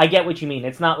 It's not. I get what you mean.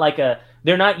 It's not like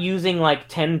they're not using like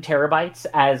 10 terabytes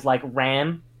as like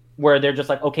RAM, where they're just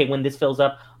like, okay, when this fills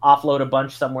up, offload a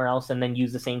bunch somewhere else and then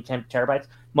use the same 10 terabytes.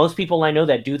 Most people I know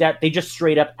that do that, they just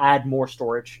straight up add more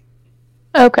storage.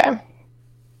 Okay.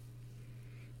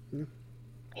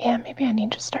 Yeah, maybe I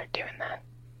need to start doing that.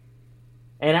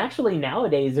 And actually,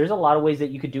 nowadays, there's a lot of ways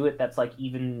that you could do it that's like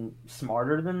even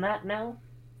smarter than that now.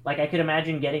 Like, I could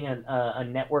imagine getting a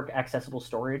network accessible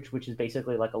storage, which is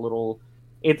basically like a little...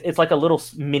 It's like a little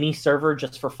mini server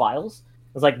just for files.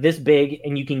 It's like this big,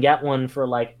 and you can get one for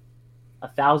like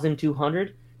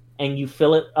 1,200, and you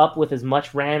fill it up with as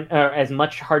much RAM or as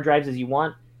much hard drives as you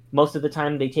want. Most of the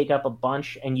time, they take up a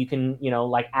bunch, and you can,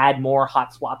 like add more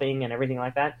hot swapping and everything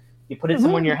like that. You put it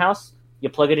somewhere in your house, you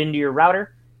plug it into your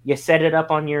router, you set it up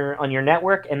on your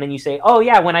network, and then you say, oh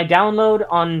yeah, when I download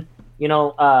on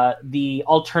the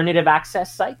alternative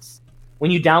access sites,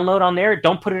 when you download on there,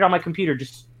 don't put it on my computer,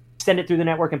 just send it through the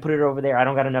network and put it over there. I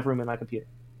don't got enough room in my computer.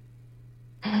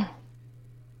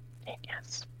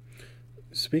 Yes.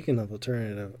 Speaking of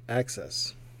alternative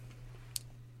access,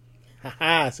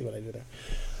 see what I did there.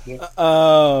 Yeah.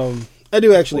 I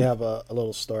do actually have a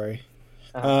little story.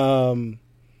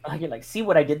 You're like, see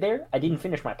what I did there? I didn't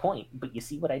finish my point, but you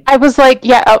see what I did. I was like,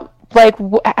 yeah,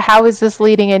 how is this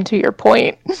leading into your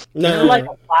point? This is like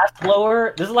a glass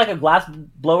blower. This is like a glass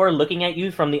blower looking at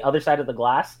you from the other side of the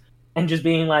glass and just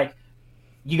being like,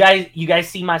 you guys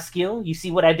see my skill? You see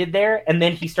what I did there? And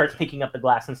then he starts picking up the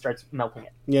glass and starts melting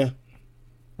it. Yeah.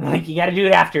 Like, you got to do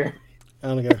it after. I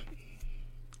don't care.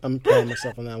 I'm proud of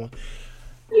myself on that one.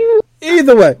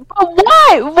 Either way.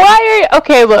 Why? Why are you...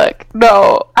 Okay, look.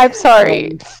 No. I'm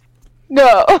sorry.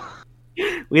 No.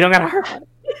 We don't got to hurt.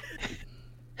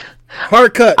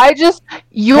 Hard cut.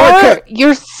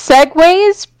 Your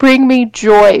segues bring me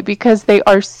joy because they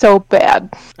are so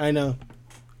bad. I know.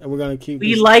 And we're going to keep...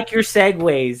 We like your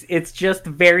segues. It's just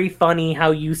very funny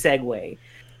how you segue.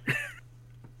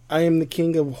 I am the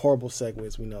king of horrible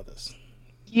segues. We know this.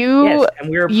 You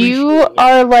it.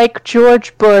 are like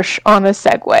George Bush on a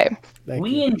Segway.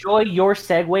 We enjoy your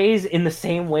segues in the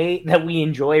same way that we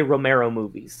enjoy Romero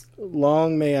movies.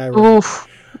 Long may I read. Oof.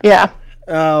 Yeah.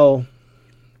 Oh.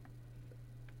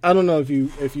 I don't know if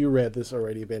you read this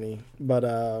already, Benny, but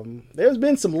there's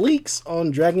been some leaks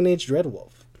on Dragon Age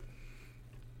Dreadwolf.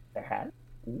 There has?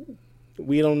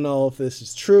 We don't know if this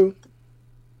is true,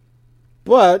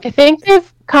 but I think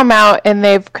they've come out and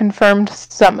they've confirmed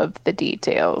some of the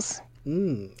details.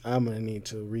 I'm going to need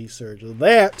to research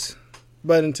that.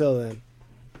 But until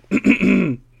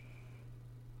then,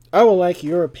 I would like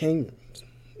your opinion,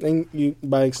 and you,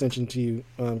 by extension to you,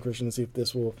 Christian, to see if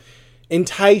this will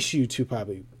entice you to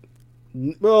probably.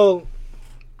 Well,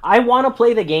 I want to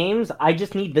play the games. I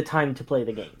just need the time to play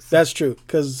the games. That's true,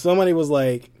 because somebody was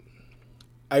like,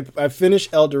 I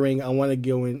finished Elden Ring. I want to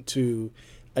go into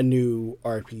a new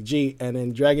RPG, and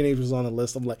then Dragon Age was on the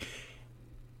list. I'm like,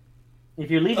 if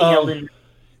you're leaving Elden.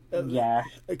 Yeah,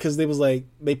 because they was like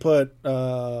they put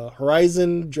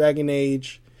Horizon, Dragon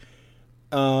Age,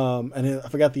 and I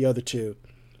forgot the other two.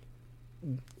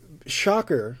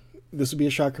 Shocker! This would be a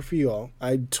shocker for you all.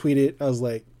 I tweeted. I was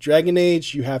like, Dragon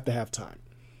Age, you have to have time.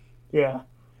 Yeah,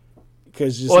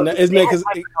 because Elden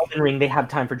Ring, they have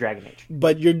time for Dragon Age.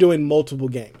 But you're doing multiple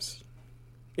games.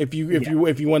 If you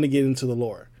want to get into the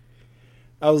lore.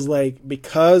 I was like,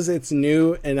 because it's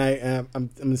new and I'm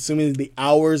assuming the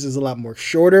hours is a lot more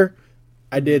shorter.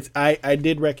 I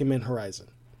did recommend Horizon.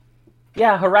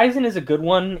 Yeah, Horizon is a good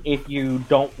one if you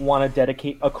don't want to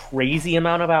dedicate a crazy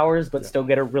amount of hours but still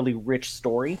get a really rich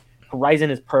story.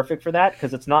 Horizon is perfect for that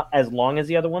because it's not as long as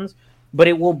the other ones, but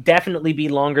it will definitely be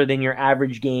longer than your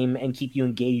average game and keep you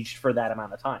engaged for that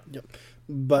amount of time. Yep.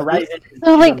 But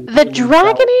so like the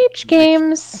Dragon Age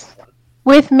games,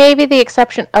 with maybe the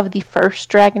exception of the first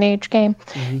Dragon Age game,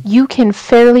 you can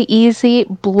fairly easily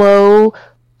blow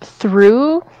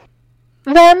through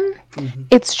them.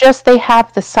 It's just they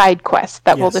have the side quests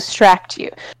that will distract you.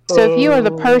 So if you are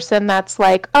the person that's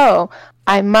like, a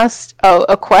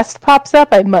quest pops up,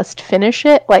 I must finish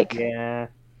it,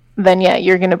 then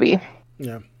you're gonna be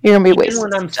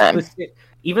wasting time.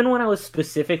 Even when I was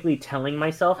specifically telling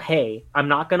myself, hey, I'm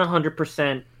not gonna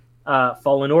 100%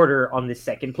 Fallen Order on this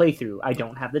second playthrough. I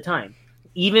don't have the time.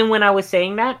 Even when I was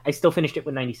saying that, I still finished it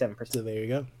with 97%. So there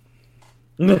you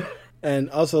go. And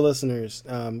also, listeners,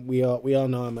 we all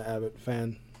know I'm an avid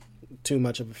fan. Too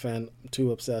much of a fan.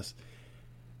 Too obsessed.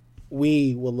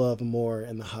 We will love more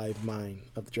in the hive mind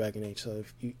of the Dragon Age. So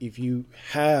if you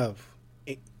have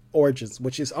Origins,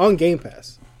 which is on Game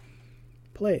Pass,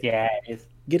 play it. Yeah, it is.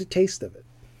 Get a taste of it.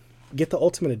 Get the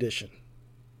Ultimate Edition.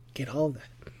 Get all of that.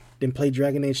 Then play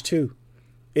Dragon Age 2.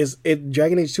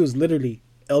 Dragon Age 2 is literally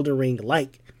Elden Ring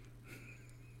like.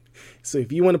 So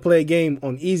if you want to play a game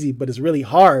on easy but it's really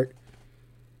hard,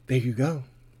 there you go.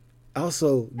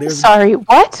 Also, there's sorry,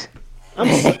 what?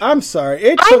 I'm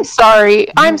sorry.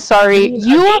 I'm sorry. A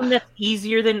game that's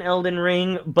easier than Elden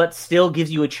Ring but still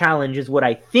gives you a challenge is what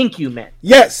I think you meant.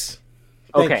 Yes.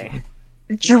 Okay.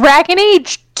 Dragon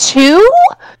Age 2?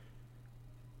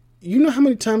 You know how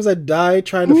many times I died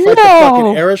trying to fight the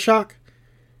fucking Era Shock?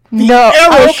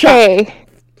 Okay.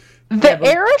 The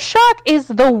Era Shock is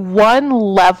the one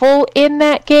level in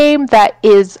that game that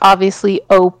is obviously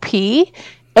OP,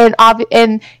 and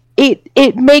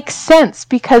it makes sense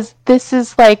because this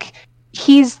is like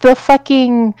he's the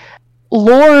fucking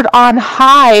lord on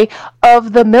high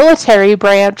of the military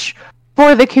branch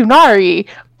for the Qunari,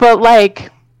 but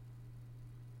like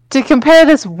to compare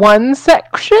this one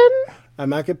section I'm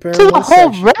not comparing to the whole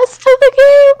rest of the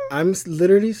game. I'm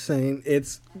literally saying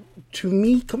it's to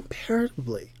me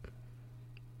comparatively.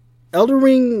 Elden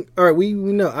Ring, all right, we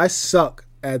know I suck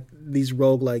at these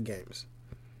roguelike games.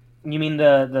 You mean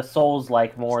the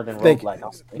Souls-like more than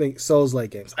roguelike? Think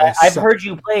Souls-like games. I've heard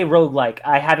you play roguelike.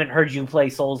 I haven't heard you play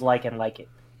Souls-like and like it.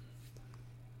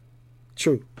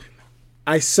 True.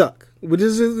 I suck.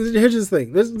 Here's the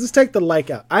thing. Let's take the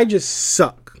like out. I just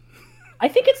suck. I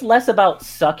think it's less about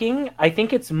sucking. I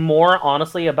think it's more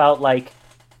honestly about like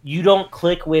you don't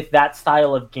click with that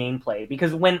style of gameplay.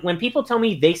 Because when people tell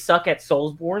me they suck at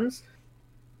Soulsborns,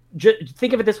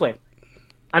 think of it this way.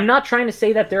 I'm not trying to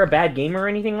say that they're a bad gamer or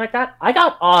anything like that. I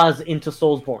got Oz into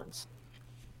Soulsborns.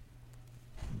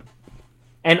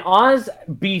 And Oz,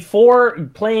 before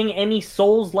playing any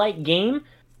Souls-like game,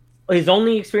 his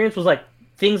only experience was like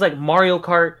things like Mario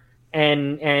Kart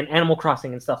and Animal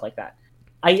Crossing and stuff like that.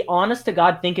 I honest to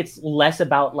God think it's less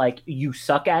about like you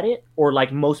suck at it or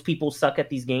like most people suck at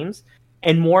these games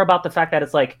and more about the fact that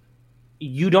it's like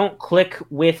you don't click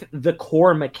with the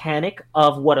core mechanic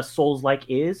of what a Souls-like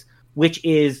is, which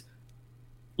is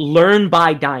learn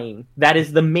by dying. That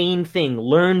is the main thing.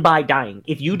 Learn by dying.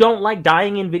 If you don't like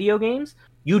dying in video games,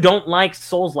 you don't like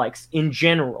Souls-likes in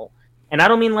general. And I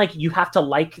don't mean like you have to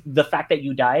like the fact that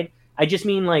you died. I just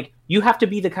mean like you have to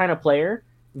be the kind of player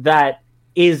that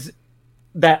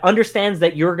understands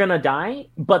that you're gonna die,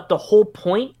 but the whole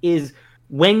point is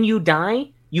when you die,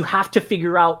 you have to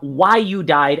figure out why you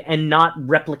died and not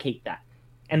replicate that.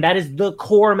 And that is the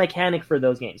core mechanic for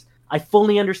those games. I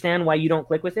fully understand why you don't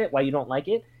click with it, why you don't like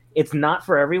it. It's not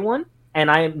for everyone,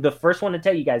 and I am the first one to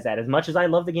tell you guys that. As much as I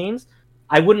love the games,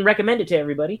 I wouldn't recommend it to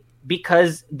everybody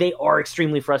because they are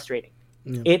extremely frustrating.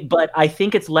 Yeah. But I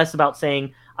think it's less about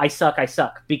saying, I suck,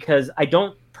 because I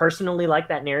don't personally like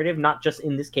that narrative, not just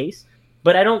in this case,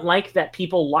 but I don't like that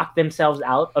people lock themselves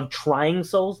out of trying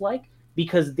Souls-like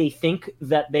because they think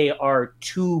that they are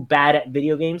too bad at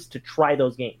video games to try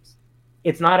those games.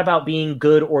 It's not about being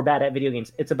good or bad at video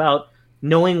games. It's about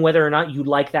knowing whether or not you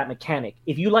like that mechanic.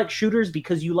 If you like shooters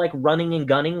because you like running and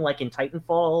gunning like in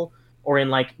Titanfall or in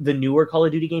like the newer Call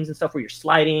of Duty games and stuff where you're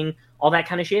sliding, all that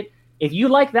kind of shit, if you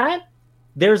like that,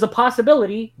 there's a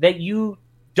possibility that you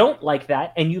don't like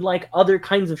that and you like other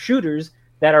kinds of shooters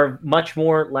that are much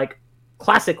more like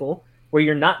classical where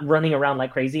you're not running around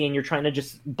like crazy and you're trying to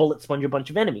just bullet sponge a bunch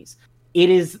of enemies. It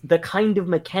is the kind of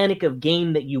mechanic of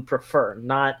game that you prefer,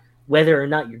 not whether or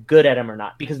not you're good at them or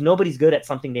not, because nobody's good at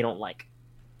something they don't like.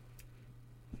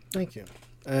 Thank you.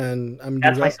 And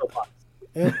that's my soapbox.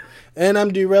 And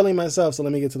I'm derailing myself, so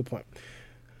let me get to the point.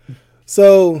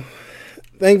 So,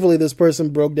 thankfully, this person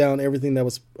broke down everything that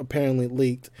was apparently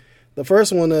leaked. The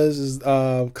first one is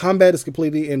combat is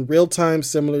completely in real time,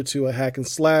 similar to a hack and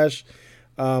slash.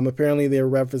 Apparently, they're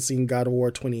referencing God of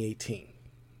War 2018.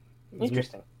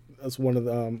 Interesting. That's one of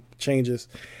the changes.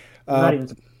 Not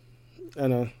even. I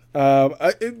know.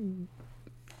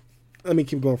 Let me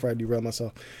keep going before I derail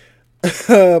myself.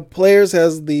 Players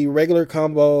has the regular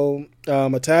combo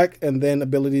attack and then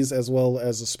abilities as well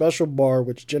as a special bar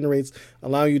which generates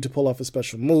allowing you to pull off a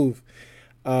special move.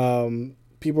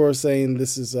 People are saying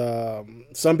this is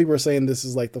some people are saying this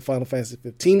is like the Final Fantasy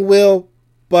 15 wheel,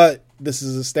 but this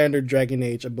is a standard Dragon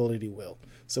Age ability wheel.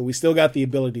 So we still got the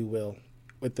ability wheel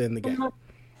within the game.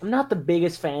 I'm not the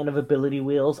biggest fan of ability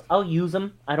wheels. I'll use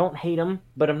them. I don't hate them,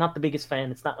 but I'm not the biggest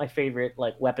fan. It's not my favorite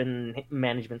like weapon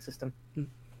management system.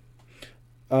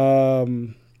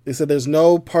 They said there's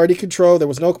no party control. There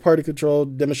was no party control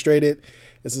demonstrated.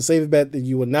 It's a safe bet that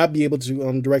you will not be able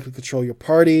to directly control your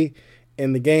party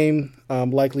in the game. They'll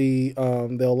likely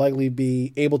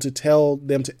be able to tell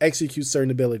them to execute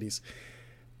certain abilities.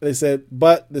 They said,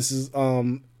 but this is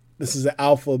an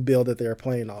alpha build that they're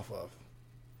playing off of.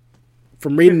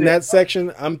 From reading that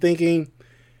section, I'm thinking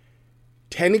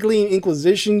technically in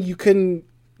Inquisition you can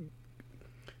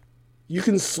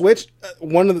switch.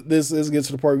 This gets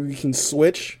to the part where you can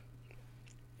switch.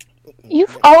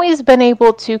 You've always been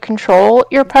able to control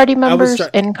your party members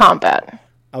in combat.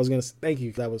 I was gonna thank you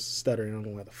because I was stuttering. I don't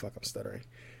know why the fuck I'm stuttering.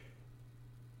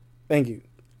 Thank you.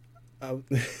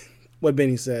 What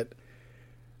Benny said.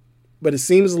 But it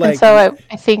seems like... And so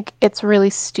I think it's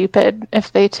really stupid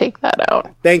if they take that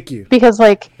out. Thank you. Because,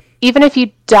 like, even if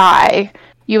you die,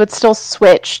 you would still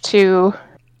switch to...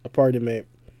 a party mate.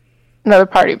 Another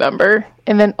party member.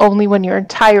 And then only when your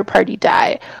entire party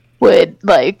die would,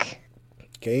 like...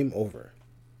 Game over.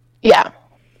 Yeah.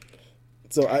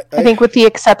 So I think with the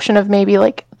exception of maybe,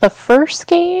 like, the first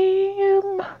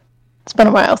game... It's been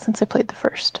a while since I played the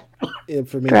first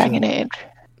Dragon Age.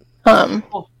 I'm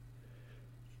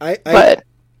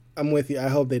with you. I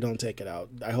hope they don't take it out.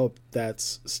 I hope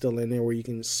that's still in there where you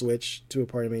can switch to a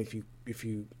party mate if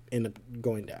you end up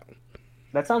going down.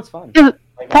 That sounds fun. That's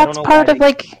Like, I don't know part why of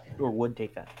like or would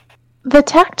take that. the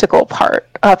tactical part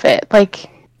of it. Like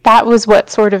that was what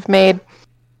sort of made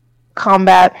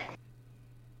combat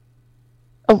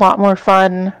a lot more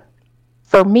fun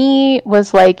for me,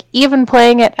 was like even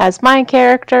playing it as my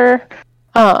character,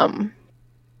 being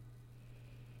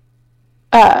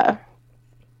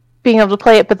able to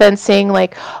play it, but then seeing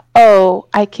like, oh,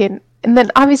 I can, and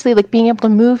then obviously like being able to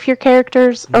move your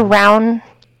characters around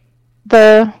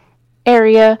the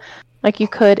area like you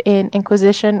could in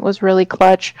Inquisition was really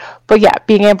clutch. But yeah,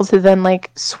 being able to then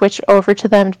like switch over to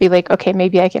them to be like, okay,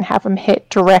 maybe I can have them hit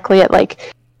directly at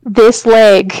like this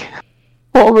leg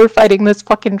while we're fighting this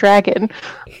fucking dragon.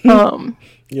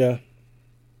 Yeah.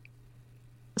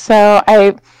 So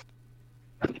I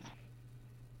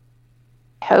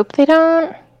hope they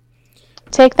don't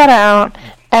take that out.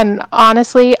 And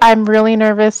honestly, I'm really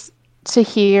nervous to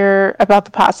hear about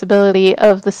the possibility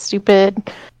of the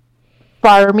stupid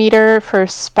bar meter for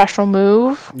special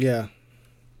move. Yeah.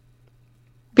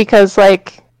 Because,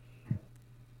 like,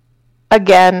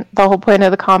 again, the whole point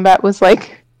of the combat was,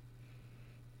 like,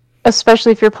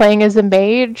 especially if you're playing as a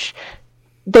mage,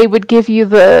 they would give you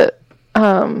the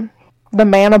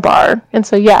mana bar. And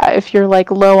so, yeah, if you're,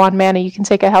 like, low on mana, you can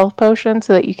take a health potion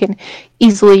so that you can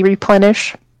easily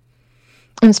replenish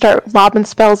and start lobbing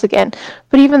spells again.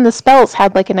 But even the spells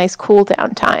had, like, a nice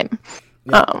cooldown time.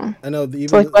 Yeah, I know.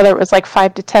 So, like, whether it was, like,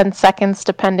 5 to 10 seconds,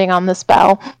 depending on the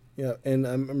spell. Yeah, and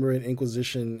I remember in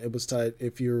Inquisition, it was tied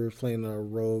if you were playing a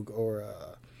rogue or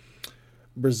a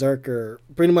berserker,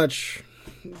 pretty much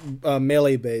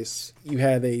melee base, you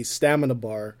had a stamina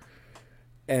bar,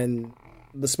 and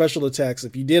the special attacks,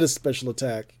 if you did a special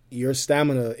attack, your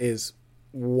stamina is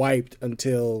wiped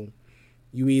until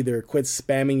you either quit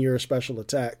spamming your special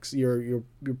attacks, your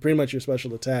pretty much your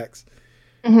special attacks,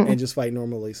 and just fight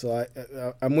normally. So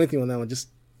I'm with you on that one. Just,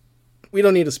 we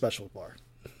don't need a special bar.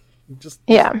 Just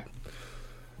yeah.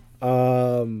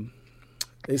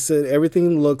 They said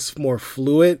everything looks more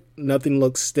fluid. Nothing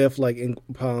looks stiff like in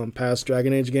past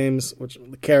Dragon Age games, which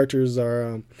the characters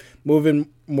are moving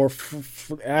more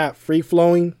free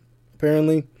flowing.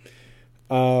 Apparently,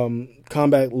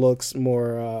 combat looks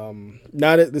more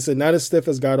not as stiff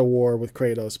as God of War with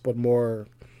Kratos, but more.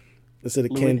 They said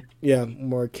akin,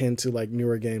 more akin to like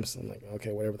newer games. I'm like,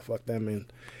 okay, whatever the fuck that means.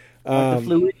 The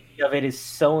fluidity of it is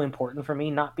so important for me,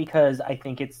 not because I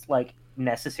think it's like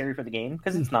necessary for the game,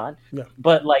 because it's not,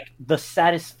 but like the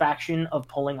satisfaction of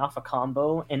pulling off a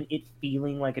combo and it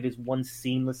feeling like it is one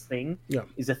seamless thing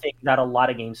is a thing that a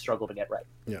lot of games struggle to get right.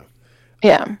 Yeah.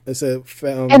 It's a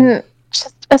and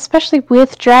just especially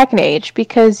with Dragon Age,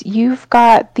 because you've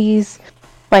got these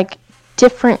like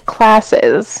different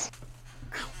classes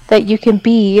that you can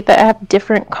be that have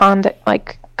different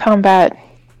combat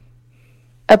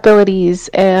abilities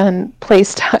and play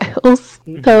styles.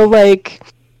 So like,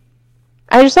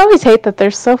 I just always hate that they're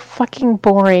so fucking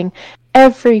boring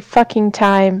every fucking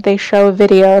time they show a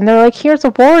video and they're like, here's a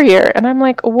warrior, and I'm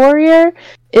like, a warrior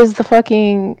is the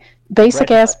fucking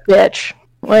basic ass bitch.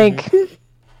 Like,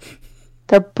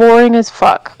 they're boring as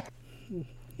fuck.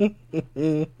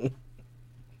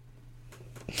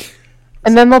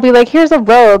 And then they'll be like, here's a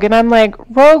rogue, and I'm like,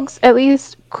 rogue's at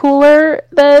least cooler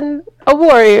than a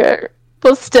warrior,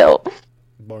 but still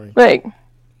boring. Like,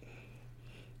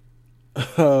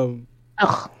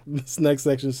 this next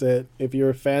section said, if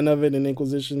you're a fan of it in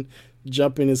Inquisition,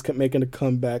 jumping is making a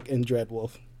comeback in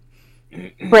Dreadwolf.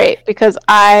 Right, because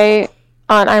I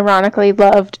unironically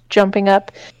loved jumping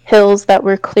up hills that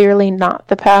were clearly not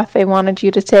the path they wanted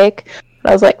you to take. And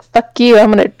I was like, fuck you,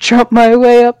 I'm gonna jump my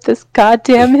way up this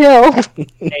goddamn hill.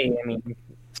 Hey, I mean,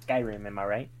 Skyrim, am I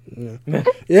right?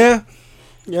 Yeah.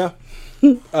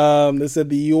 They said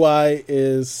the UI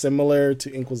is similar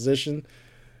to Inquisition.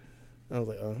 I was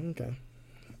like, oh, okay.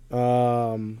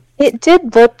 It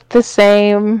did look the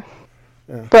same,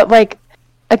 but like,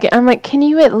 again, I'm like, can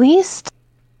you at least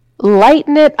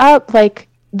lighten it up? Like,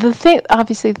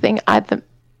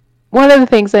 one of the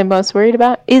things I'm most worried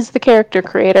about is the character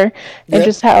creator, and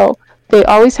just how they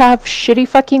always have shitty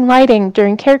fucking lighting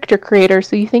during character creator,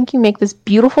 so you think you make this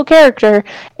beautiful character,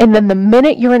 and then the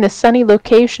minute you're in a sunny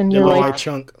location, you're like,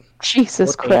 chunk.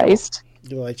 Jesus Christ.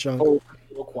 You're like chunk.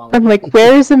 I'm like,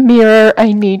 where's a mirror?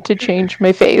 I need to change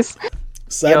my face.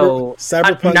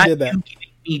 Cyberpunk did that.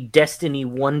 Me Destiny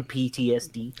 1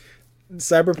 PTSD.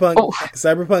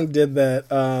 Cyberpunk did that,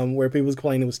 where people was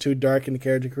complaining it was too dark in the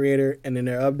character creator, and in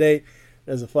their update,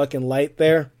 there's a fucking light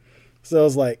there. So I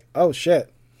was like, oh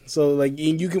shit. So like,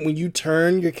 you can, when you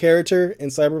turn your character in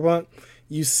Cyberpunk,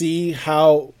 you see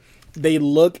how they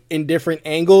look in different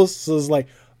angles. So it's like,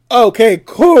 okay,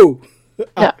 cool.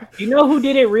 Yeah. You know who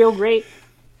did it real great?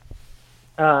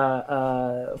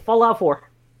 Fallout 4.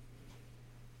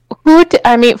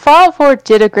 I mean, Fallout 4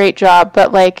 did a great job,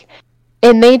 but like,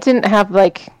 and they didn't have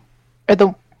like, or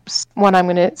the one I'm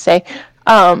gonna say,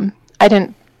 I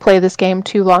didn't play this game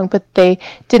too long, but they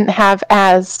didn't have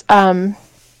as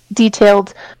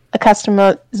detailed a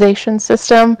customization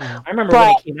system. I remember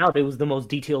when it came out, it was the most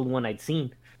detailed one I'd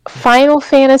seen. Final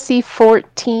Fantasy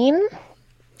 14.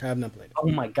 I have not played it. Oh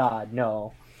my god,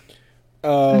 no.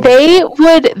 They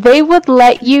would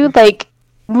let you like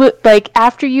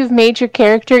after you've made your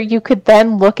character, you could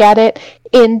then look at it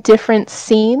in different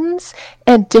scenes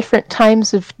and different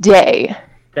times of day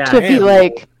to be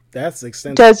like, that's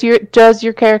extensive. Does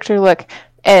your character look?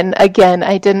 And again,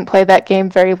 I didn't play that game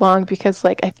very long because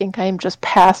like I think I'm just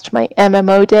past my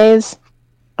MMO days.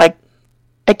 Like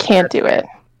I can't do it.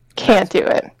 Can't do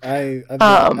it.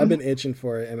 I've been itching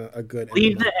for a good.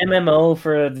 Leave MMO. the MMO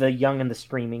for the young and the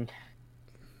streaming.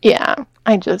 Yeah,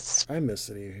 I miss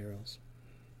City of Heroes.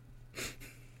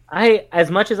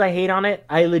 As much as I hate on it,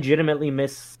 I legitimately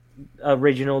miss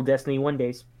original Destiny 1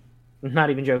 days. I'm not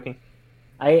even joking.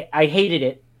 I hated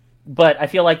it, but I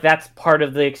feel like that's part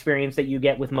of the experience that you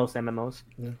get with most MMOs.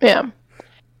 Yeah.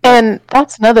 And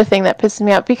that's another thing that pisses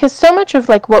me off, because so much of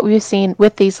like what we've seen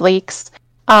with these leaks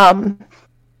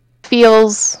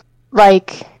feels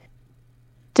like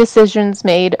decisions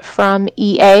made from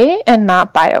EA and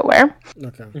not BioWare.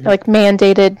 Okay. Like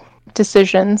mandated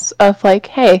decisions of like,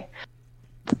 hey,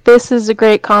 this is a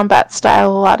great combat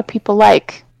style a lot of people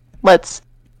like. Let's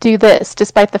do this,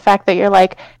 despite the fact that you're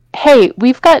like, hey,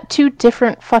 we've got two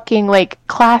different fucking like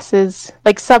classes,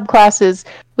 like subclasses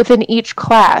within each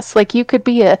class. Like you could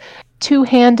be a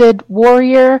two-handed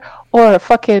warrior or a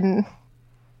fucking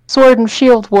sword and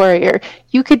shield warrior.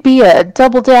 You could be a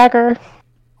double dagger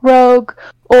rogue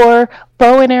or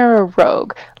bow and arrow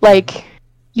rogue. Like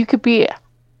you could be,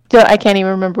 I can't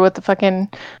even remember what the fucking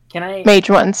mage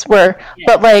ones were,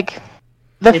 but like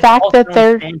the fact that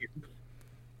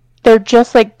they're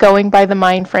just like going by the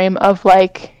mind frame of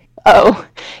like, oh,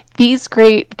 these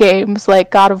great games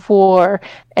like God of War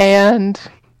and,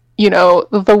 you know,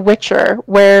 The Witcher,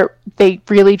 where they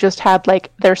really just had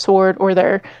like their sword or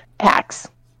their axe.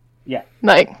 Yeah.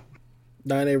 Like,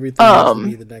 not everything has to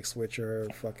be the next Witcher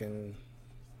or fucking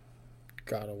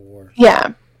God of War.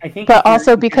 Yeah. I think but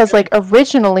also because like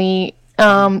originally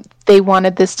they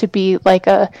wanted this to be like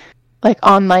a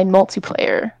online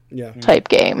multiplayer type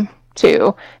game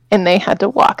too, and they had to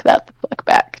walk that the fuck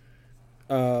back.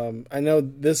 I know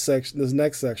this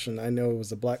next section, I know it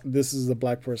was this is a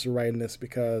black person writing this,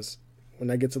 because when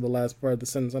I get to the last part of the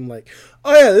sentence, I'm like,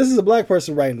 oh yeah, this is a black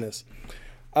person writing this.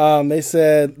 They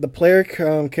said the player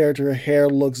character hair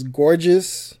looks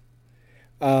gorgeous,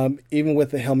 even with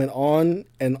the helmet on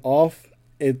and off.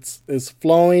 It's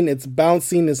flowing, it's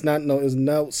bouncing, it's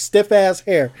no stiff ass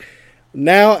hair.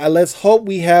 Now, let's hope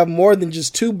we have more than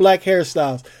just two black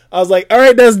hairstyles. I was like, all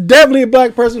right, that's definitely a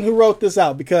black person who wrote this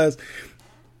out, because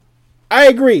I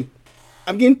agree.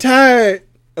 I'm getting tired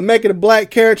of making a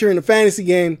black character in a fantasy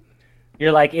game.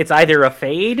 You're like, it's either a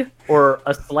fade or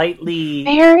a slightly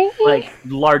like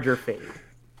larger fade.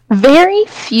 Very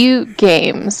few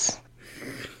games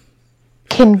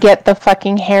can get the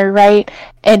fucking hair right,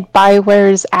 and BioWare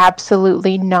is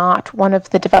absolutely not one of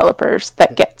the developers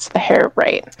that gets the hair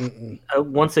right.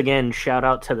 Once again, shout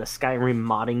out to the Skyrim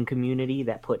modding community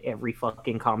that put every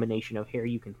fucking combination of hair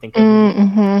you can think of.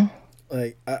 Mm-hmm.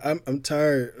 Like I'm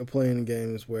tired of playing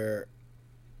games where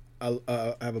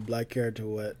I have a black character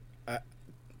who,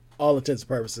 all intents and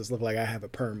purposes, look like I have a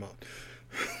perm on.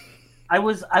 I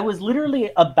was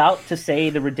literally about to say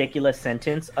the ridiculous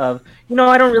sentence of,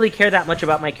 I don't really care that much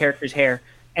about my character's hair.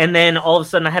 And then all of a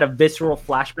sudden I had a visceral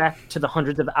flashback to the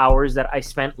hundreds of hours that I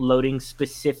spent loading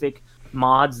specific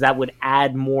mods that would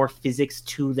add more physics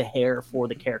to the hair for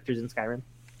the characters in Skyrim.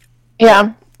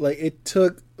 Yeah. Like, it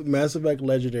took Mass Effect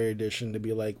Legendary Edition to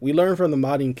be like, we learned from the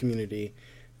modding community.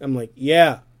 I'm like,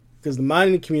 yeah, because the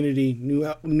modding community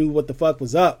knew what the fuck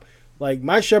was up. Like,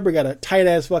 my Shepard got a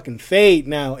tight-ass fucking fade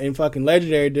now in fucking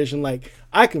Legendary Edition. Like,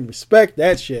 I can respect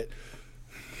that shit.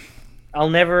 I'll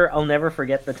never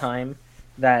forget the time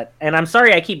that... And I'm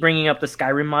sorry I keep bringing up the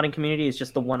Skyrim modding community. It's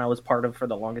just the one I was part of for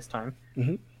the longest time.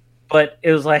 Mm-hmm. But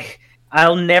it was like...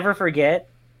 I'll never forget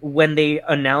when they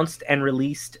announced and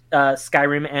released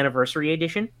Skyrim Anniversary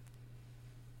Edition.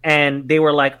 And they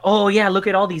were like, oh, yeah, look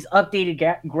at all these updated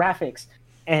graphics.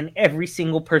 And every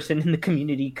single person in the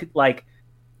community could, like...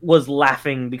 was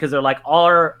laughing because they're like,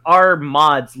 our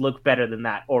mods look better than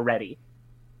that already.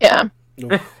 Yeah.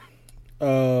 This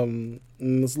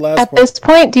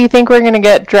point, do you think we're gonna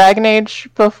get Dragon Age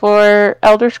before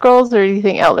Elder Scrolls, or do you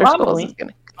think Elder Scrolls is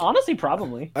gonna? Honestly,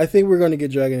 probably. I think we're going to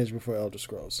get Dragon Age before Elder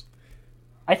Scrolls.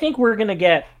 I think we're gonna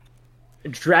get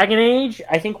Dragon Age.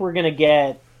 I think we're gonna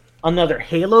get another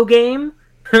Halo game.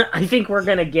 I think we're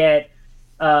gonna get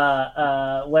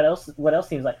what else? What else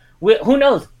seems like? Who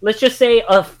knows? Let's just say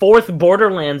a fourth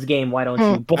Borderlands game. Why don't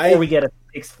you? Before we get a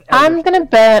sixth. I'm gonna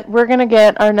bet we're gonna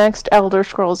get our next Elder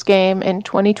Scrolls game in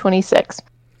 2026.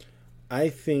 I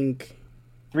think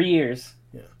 3 years.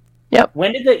 Yeah. Yep.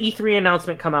 When did the E3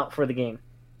 announcement come out for the game?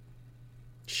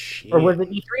 Shit. Or was it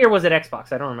E3 or was it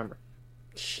Xbox? I don't remember.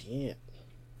 Shit.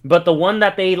 But the one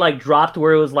that they like dropped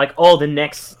where it was like, oh, the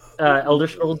next Elder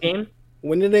Scrolls game.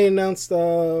 When did they announce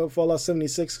Fallout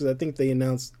 76? Because I think they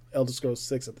announced Elder Scrolls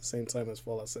 6 at the same time as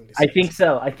Fallout 76. I think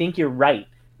so. I think you're right.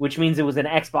 Which means it was an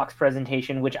Xbox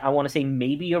presentation, which I want to say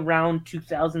maybe around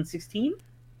 2016?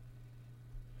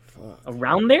 Fuck.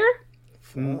 Around there?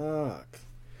 Fuck.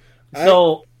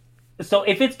 So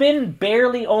if it's been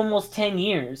barely almost 10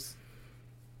 years,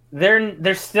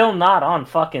 they're still not on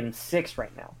fucking 6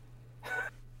 right now.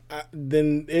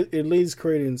 Then it leads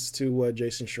credence to what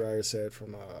Jason Schreier said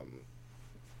from not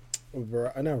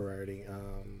Variety,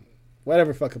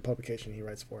 whatever fucking publication he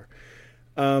writes for.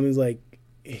 He's like,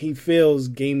 he feels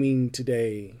gaming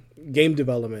today, game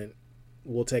development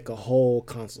will take a whole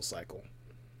console cycle.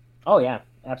 Oh yeah,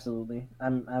 absolutely.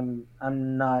 I'm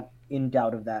not in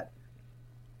doubt of that.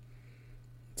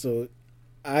 So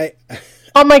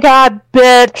Oh my god,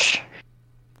 bitch.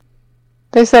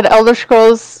 They said Elder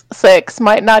Scrolls 6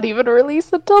 might not even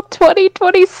release until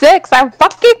 2026. I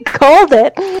fucking called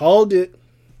it. Called it.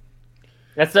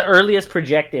 That's the earliest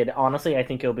projected. Honestly, I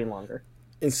think it'll be longer.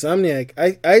 Insomniac,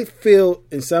 I feel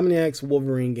Insomniac's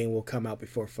Wolverine game will come out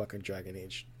before fucking Dragon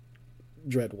Age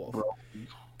Dreadwolf.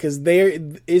 Because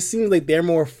it seems like they're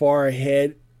more far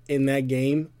ahead in that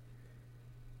game.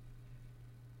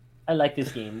 I like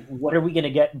this game. What are we going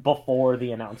to get before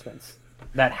the announcements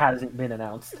that hasn't been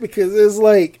announced? Because it's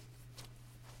like...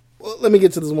 Well, let me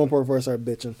get to this one part before I start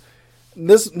bitching.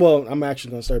 I'm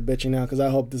actually going to start bitching now because I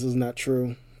hope this is not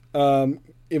true. Even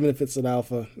if it's an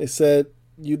alpha. They said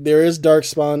there is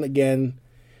Darkspawn again,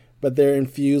 but they're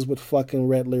infused with fucking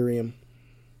red lyrium.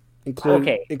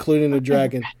 Including the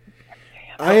dragon.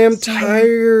 I am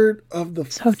tired of the...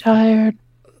 So tired.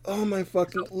 Oh my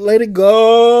fucking... Let it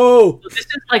go! This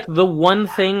is like the one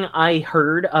thing I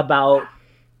heard about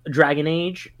Dragon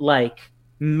Age, like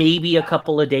maybe a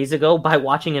couple of days ago by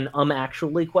watching an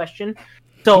actually question.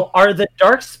 So are the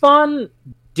Darkspawn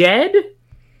dead?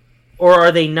 Or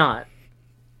are they not?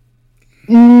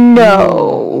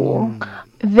 No.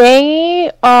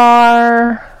 They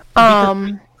are...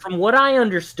 From what I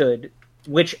understood...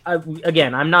 Which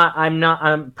again,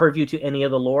 I'm purview to any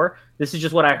of the lore. This is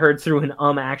just what I heard through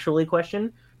an actually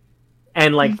question,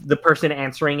 and like the person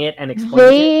answering it and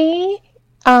explaining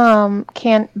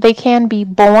they can be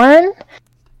born,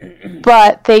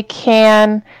 but they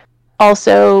can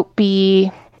also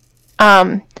be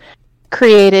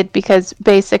created because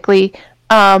basically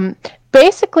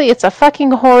it's a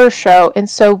fucking horror show, and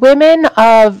so women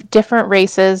of different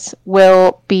races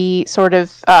will be sort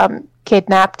of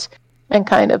kidnapped and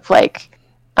kind of like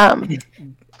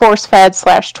force-fed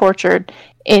 / tortured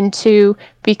into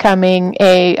becoming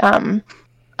a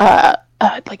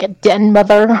like a den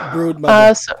mother, brood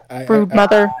mother. Brood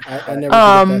mother. I never did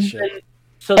that shit.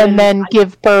 And then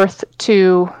give birth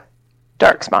to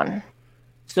Darkspawn.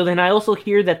 So then I also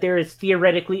hear that there is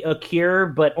theoretically a cure,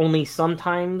 but only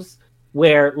sometimes,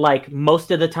 where like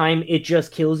most of the time it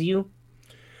just kills you.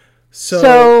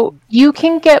 So you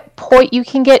can get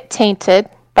tainted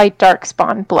by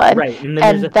Darkspawn blood, right? And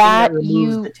then there's a thing that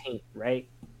removes the taint, right?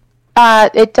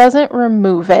 It doesn't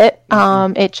remove it.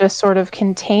 It just sort of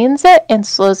contains it and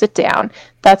slows it down.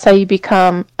 That's how you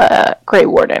become a Grey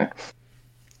Warden.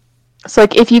 So,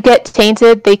 like, if you get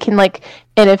tainted, they can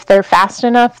and if they're fast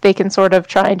enough, they can sort of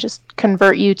try and just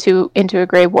convert you into a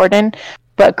Grey Warden.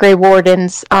 But Grey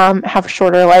Wardens have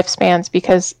shorter lifespans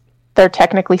because they're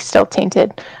technically still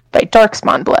tainted by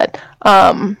Darkspawn blood.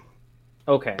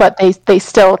 Okay. But they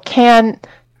still can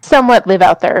somewhat live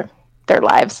out their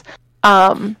lives.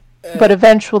 But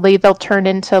eventually they'll turn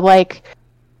into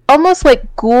almost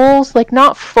like ghouls,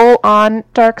 not full on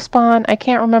Darkspawn. I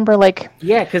can't remember what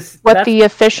the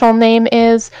official name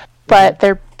is, but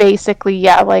they're basically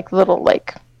little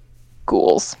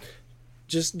ghouls.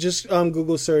 Just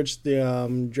Google search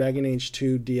the Dragon Age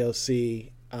 2 DLC.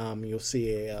 You'll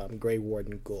see a Grey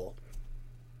Warden ghoul.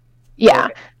 Yeah.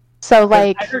 Okay. So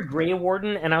I heard Grey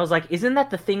Warden, and I was like, "Isn't that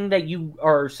the thing that you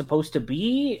are supposed to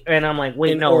be?" And I'm like,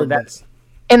 "Wait, no, that's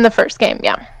in the first game."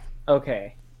 Yeah.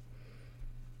 Okay.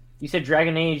 You said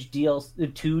Dragon Age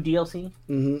DLC 2 DLC?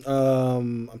 Mm-hmm.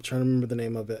 I'm trying to remember the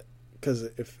name of it because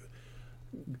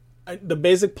the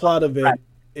basic plot of it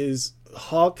is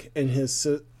Hawk and his,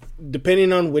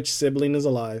 depending on which sibling is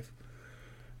alive,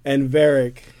 and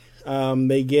Varric,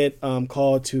 they get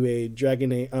called to a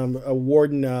Dragon Age, a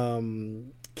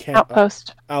Warden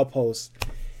outpost.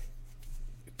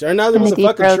 Turned out it was a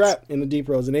fucking trap in the Deep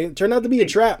Roads, and it turned out to be a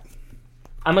trap.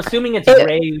 I'm assuming it's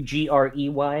Grey,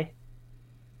 Grey.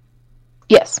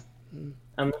 Yes.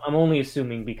 I'm only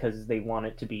assuming because they want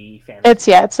it to be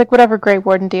fantasy. It's like whatever Grey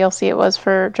Warden DLC it was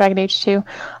for Dragon Age 2.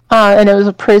 And it was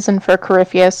a prison for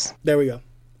Corypheus. There we go.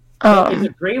 Is a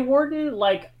Grey Warden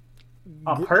like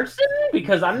a person?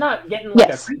 Because I'm not getting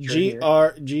like a creature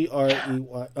Grey.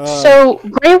 So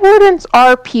Grey Wardens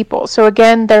are people. So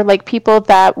again, they're like people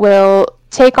that will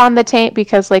take on the taint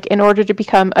because like in order to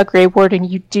become a Grey Warden,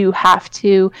 you do have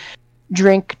to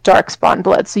drink Darkspawn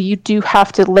blood. So you do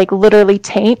have to like literally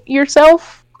taint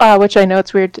yourself, which I know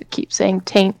it's weird to keep saying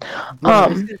taint.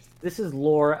 This is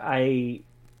lore.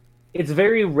 It's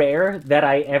very rare that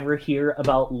I ever hear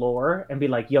about lore and be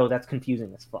like, yo, that's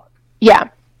confusing as fuck. Yeah.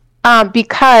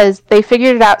 Because they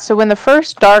figured it out. So when the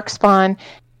first Darkspawn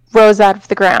rose out of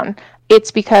the ground,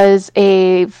 it's because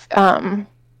the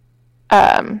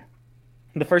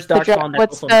first Darkspawn.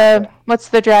 What's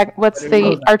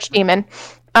the Archdemon?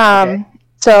 Okay.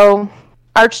 So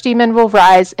Archdemon will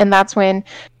rise, and that's when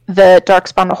the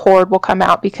Darkspawn Horde will come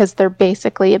out because they're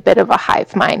basically a bit of a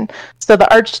hive mind. So the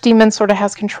Archdemon sort of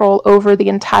has control over the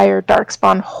entire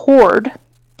Darkspawn Horde.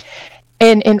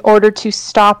 And in order to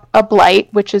stop a blight,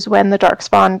 which is when the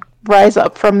Darkspawn rise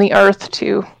up from the earth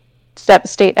to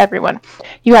devastate everyone,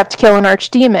 you have to kill an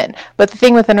Archdemon. But the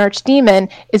thing with an Archdemon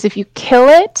is if you kill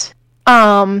it,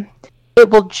 it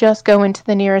will just go into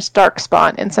the nearest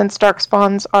Darkspawn. And since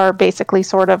Darkspawns are basically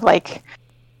sort of like,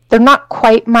 they're not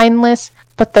quite mindless,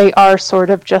 but they are sort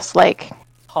of just like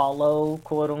hollow,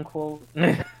 quote unquote.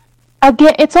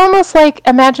 Again, it's almost like,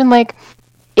 imagine like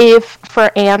if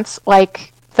for ants,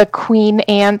 like the queen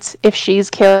ant, if she's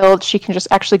killed, she can just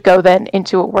actually go then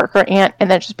into a worker ant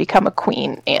and then just become a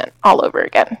queen ant all over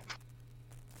again.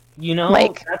 You know,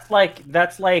 like,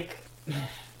 that's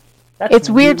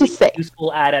it's weird really to say.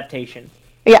 Useful adaptation.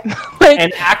 Yeah. Like,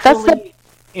 and actually,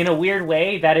 in a weird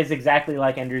way, that is exactly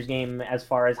like Ender's Game as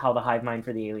far as how the hive mind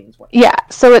for the aliens works. Yeah,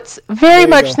 so it's very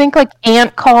much think like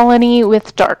Ant Colony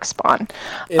with Darkspawn.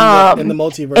 In the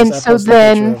multiverse, and so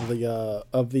then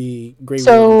of the Great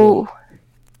So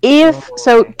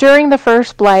during the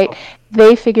first blight,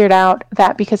 they figured out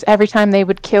that because every time they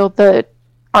would kill the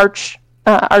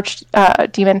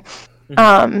demon,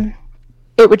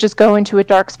 it would just go into a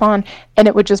Darkspawn and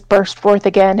it would just burst forth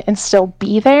again and still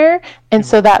be there. And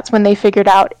so that's when they figured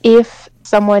out if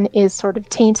someone is sort of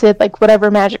tainted, like whatever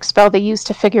magic spell they use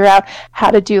to figure out how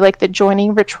to do like the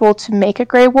joining ritual to make a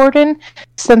Grey Warden,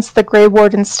 since the Grey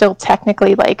Warden still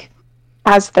technically like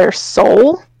has their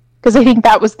soul, because I think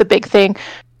that was the big thing.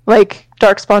 Like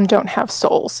Darkspawn don't have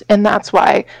souls, and that's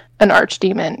why an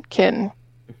Archdemon can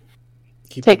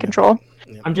take control.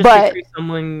 I'm just picturing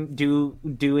someone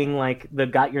doing like the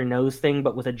got your nose thing,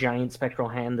 but with a giant spectral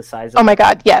hand the size of. Oh my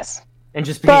god, yes. And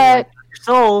just being like, your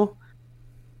soul.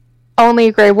 Only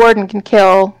a Grey Warden can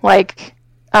kill like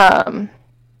the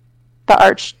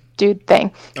arch dude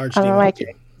thing.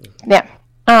 Yeah.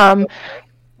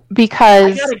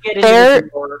 Because I gotta get into this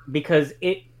more because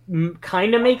it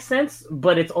kind of makes sense,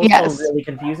 but it's also really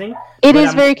confusing. It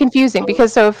is very confusing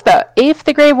because if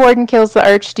the Grey Warden kills the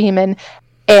Archdemon,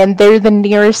 and they're the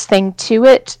nearest thing to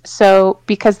it, so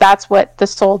because that's what the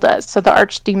soul does. So the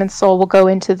Archdemon's soul will go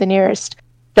into the nearest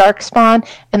Darkspawn,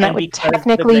 and that would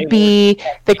technically be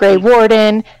the Grey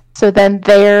Warden. So then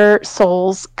their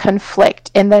souls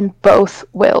conflict, and then both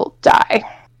will die.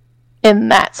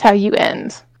 And that's how you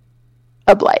end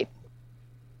a blight.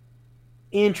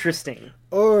 Interesting.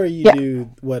 Or you do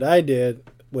what I did,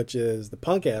 which is the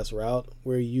punk ass route,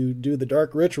 where you do the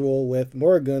dark ritual with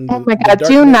Morrigan. Oh my god!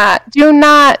 Do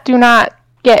not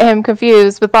get him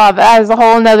confused with Bob. That is a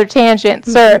whole nother tangent,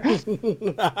 sir.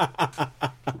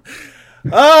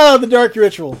 Oh, the dark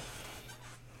ritual.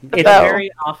 It's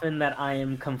very often that I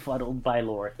am confuddled by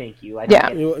lore. Thank you.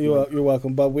 You're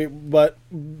welcome. But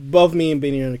both me and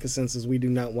Benny are in a consensus. We do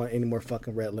not want any more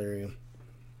fucking Red Lyrium.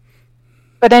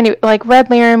 But anyway, like Red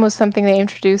Lyrium was something they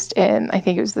introduced in, I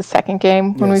think it was the second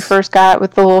game when we first got it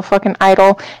with the little fucking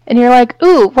idol, and you're like,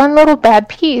 ooh, one little bad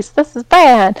piece, this is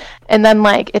bad. And then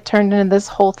like it turned into this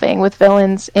whole thing with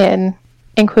villains in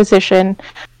Inquisition,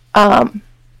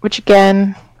 which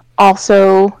again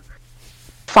also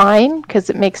fine because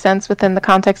it makes sense within the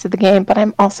context of the game, but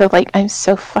I'm also like, I'm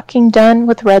so fucking done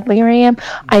with Red Lyrium.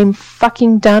 I'm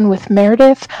fucking done with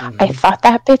Meredith. I thought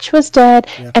that bitch was dead,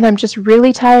 and I'm just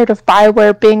really tired of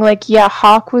BioWare being like, yeah,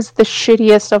 Hawk was the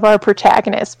shittiest of our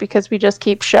protagonists because we just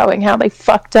keep showing how they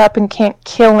fucked up and can't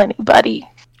kill anybody.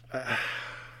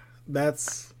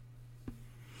 That's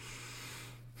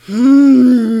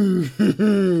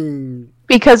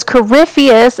because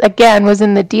Corypheus, again, was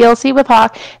in the DLC with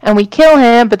Hawk, and we kill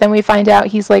him, but then we find out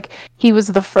he was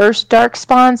the first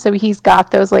Darkspawn, so he's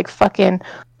got those, like, fucking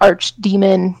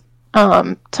archdemon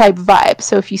type vibes.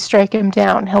 So if you strike him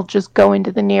down, he'll just go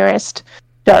into the nearest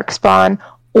Darkspawn,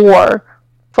 or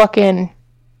fucking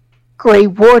Grey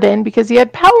Warden, because he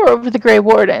had power over the Grey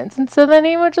Wardens, and so then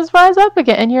he would just rise up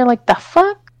again, and you're like, the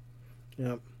fuck?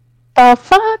 Yep. The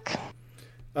fuck?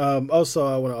 Also,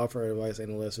 I want to offer advice to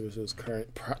listeners who's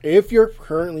if you're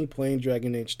currently playing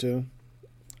Dragon Age 2,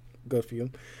 good for you.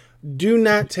 Do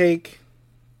not take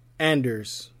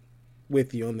Anders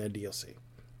with you on that DLC.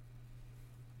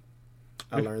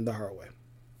 I learned the hard way.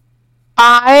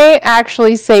 I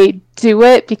actually say do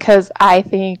it because I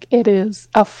think it is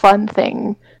a fun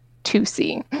thing to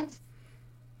see.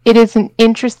 It is an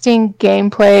interesting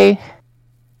gameplay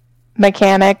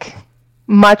mechanic,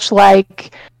 much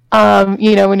like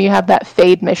when you have that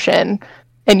Fade mission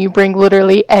and you bring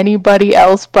literally anybody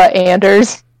else but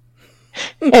Anders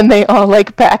and they all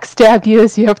like backstab you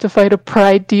as you have to fight a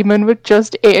pride demon with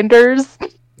just Anders.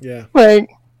 Yeah. Like,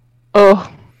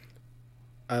 oh.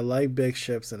 I like big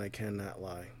ships and I cannot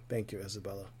lie. Thank you,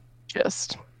 Isabella.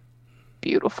 Just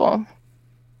beautiful.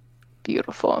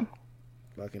 Beautiful.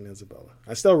 Fucking Isabella.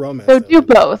 I still romance. So do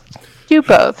both. Do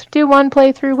both. Do one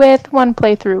playthrough with, one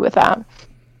playthrough without.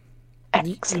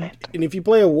 Excellent. And if you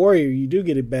play a warrior, you do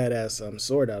get a badass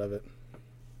sword out of it.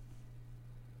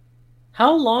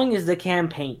 How long is the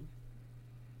campaign?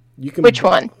 Which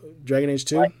one? Dragon Age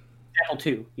 2? Level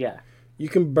 2, yeah. You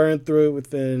can burn through it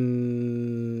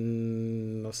within,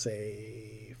 let's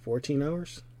say, 14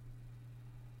 hours.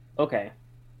 Okay.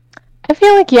 I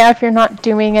feel like, yeah, if you're not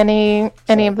doing any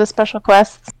of the special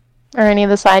quests or any of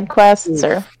the side quests.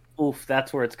 Oof,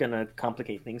 that's where it's going to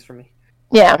complicate things for me.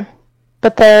 Yeah.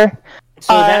 But they're...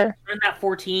 So turn that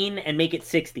 14 and make it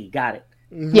 60. Got it.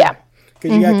 Mm-hmm. Yeah.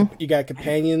 Because you got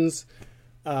companions,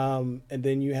 and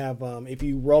then you have if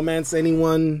you romance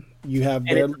anyone, you have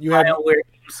where,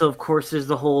 so of course there's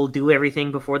the whole do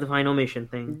everything before the final mission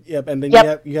thing. Yep, and then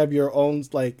you have your own,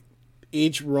 like,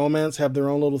 each romance have their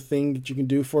own little thing that you can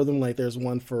do for them. Like there's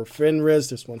one for Fenris,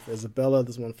 there's one for Isabella,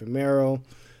 there's one for Meryl.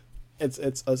 It's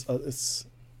and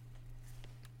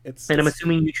I'm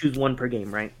assuming you choose one per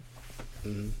game, right?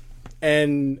 Mm-hmm.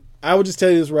 And I would just tell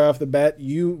you this right off the bat: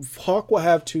 Hawk will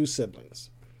have 2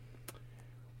 siblings.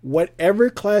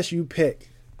 Whatever class you pick,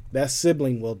 that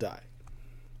sibling will die.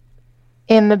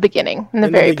 In the beginning, in the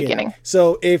very beginning.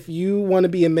 So if you want to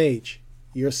be a mage,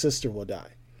 your sister will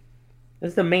die.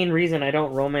 That's the main reason I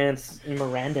don't romance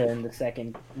Miranda in the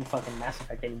second fucking Mass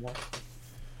Effect anymore.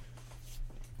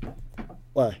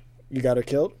 Why? You got her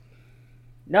killed?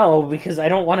 No, because I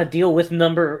don't want to deal with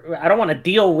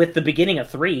the beginning of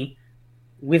 3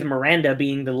 with Miranda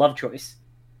being the love choice.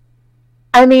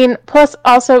 I mean, plus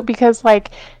also because,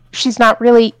 like, she's not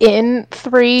really in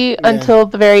 3 until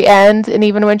the very end, and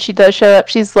even when she does show up,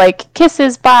 she's like,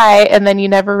 kisses, bye, and then you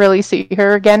never really see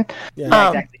her again. Yeah,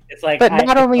 exactly. It's like, but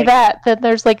not only that, then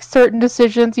there's, like, certain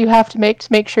decisions you have to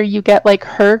make sure you get, like,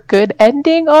 her good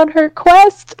ending on her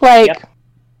quest. Like... Yep.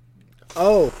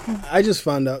 Oh, I just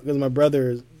found out because my brother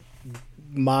is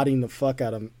modding the fuck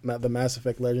out of the Mass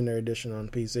Effect Legendary Edition on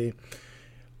PC.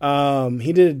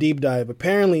 He did a deep dive.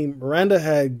 Apparently, Miranda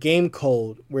had game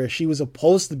code where she was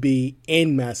supposed to be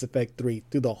in Mass Effect 3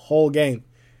 through the whole game.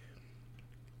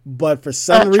 But for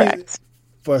some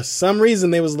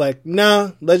reason, they was like,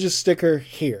 nah, let's just stick her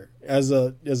here as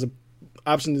a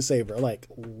option to save her. Like,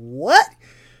 what?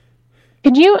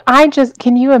 Can you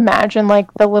imagine,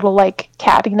 like, the little, like,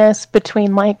 cattiness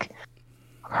between, like,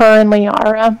 her and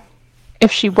Liara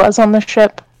if she was on the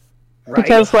ship? Right.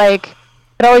 Because, like,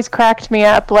 it always cracked me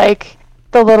up, like,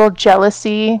 the little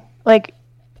jealousy, like,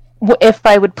 if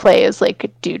I would play as, like, a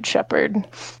Dude Shepherd,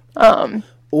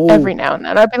 every now and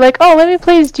then. I'd be like, oh, let me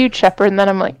play as Dude Shepherd, and then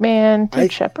I'm like, man,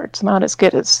 Dude Shepherd's not as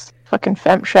good as fucking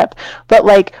Fem Shep. But,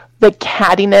 like, the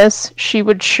cattiness she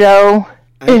would show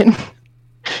in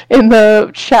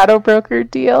the Shadow Broker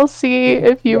DLC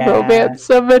if you romance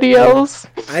somebody else.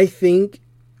 I think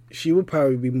she would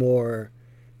probably be more,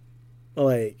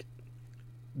 like...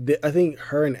 I think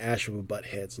her and Asher would butt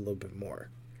heads a little bit more.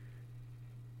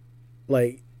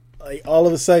 Like all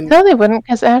of a sudden... No, they wouldn't,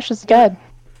 because Ash is dead.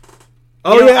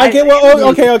 Oh You know, yeah, I get. Well,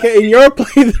 okay. In your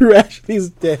playthrough, Ashley's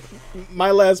dead.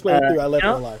 My last playthrough, I left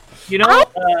her alive. You know, I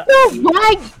don't know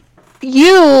why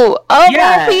you, of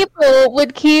all people,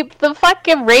 would keep the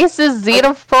fucking racist,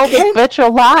 xenophobic bitch I was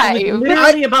alive.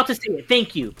 literally about to say it.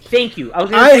 Thank you. I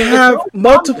was gonna I say, have it's no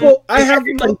multiple.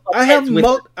 problem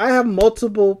I have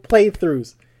multiple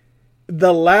playthroughs.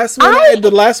 The last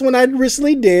one I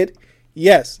recently did,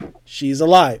 yes, she's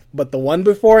alive. But the one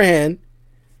beforehand,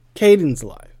 Caden's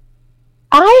alive.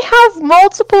 I have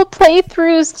multiple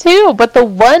playthroughs too, but the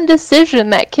one decision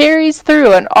that carries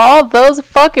through in all those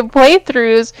fucking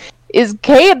playthroughs is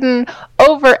Caden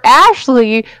over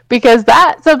Ashley, because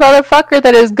that's a motherfucker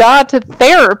that has gone to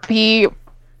therapy.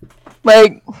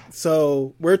 Like,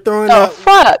 so we're throwing oh, out.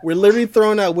 fuck. We're literally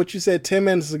throwing out what you said 10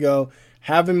 minutes ago.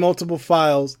 Having multiple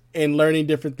files and learning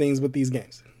different things with these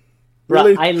games.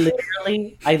 Bro, I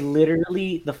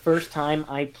literally, the first time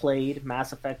I played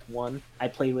Mass Effect 1, I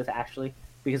played with Ashley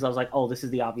because I was like, oh, this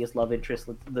is the obvious love interest.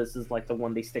 This is like the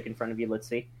one they stick in front of you. Let's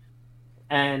see.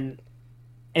 And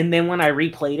then when I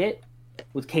replayed it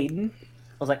with Caden,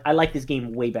 I was like, I like this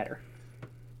game way better.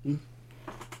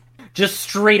 Just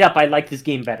straight up, I like this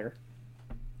game better.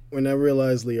 When I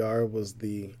realized Liara was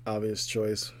the obvious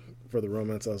choice for the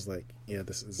romance, I was like, yeah,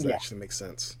 this actually makes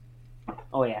sense.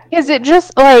 Oh, yeah. Is it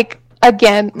just, like,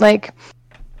 again, like,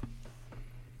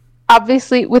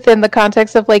 obviously within the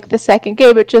context of, like, the second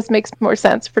game, it just makes more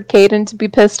sense for Caden to be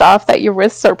pissed off that you're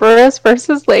with Cerberus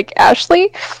versus, like,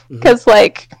 Ashley. Because,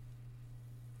 like...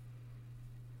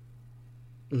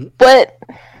 But...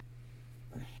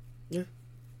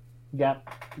 Yeah,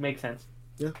 makes sense.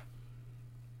 Yeah.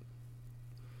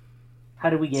 How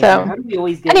do we get here? How do we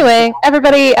always get anyway,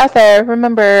 everybody out there,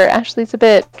 remember, Ashley's a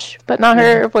bitch, but not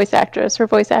her voice actress. Her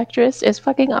voice actress is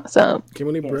fucking awesome.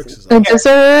 Kimberly Brooks is and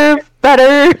deserve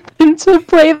better than to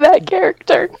play that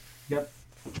character. Yep.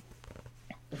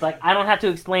 It's like, I don't have to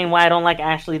explain why I don't like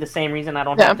Ashley the same reason I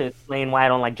don't have to explain why I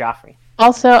don't like Joffrey.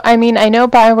 Also, I mean, I know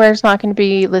BioWare's not going to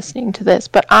be listening to this,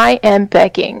 but I am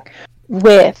begging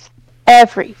with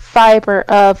every fiber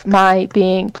of my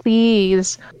being,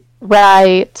 please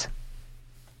write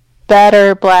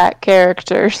better black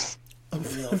characters.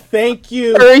 Thank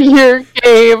you. For your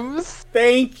games.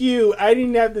 Thank you. I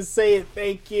didn't have to say it.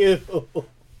 Thank you.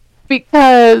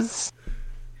 Because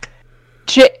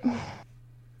Jacob's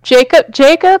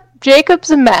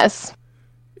a mess.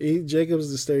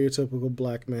 Jacob's the stereotypical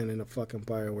black man in a fucking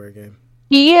BioWare game.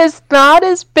 He is not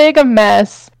as big a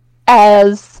mess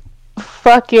as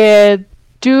fucking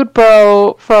Dude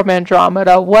Bro from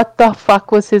Andromeda. What the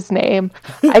fuck was his name?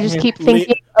 I just keep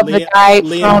thinking of the guy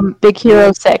from Big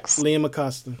Hero 6. Liam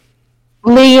Acosta.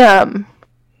 Liam.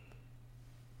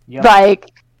 Yep.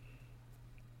 Like,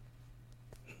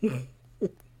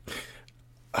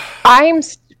 I'm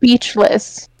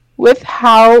speechless with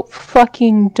how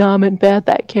fucking dumb and bad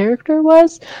that character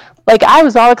was. Like, I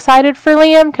was all excited for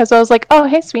Liam because I was like, oh,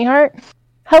 hey, sweetheart.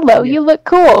 Hello, you look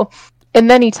cool. And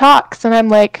then he talks, and I'm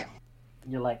like...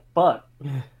 You're like, fuck.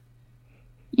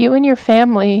 You and your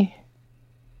family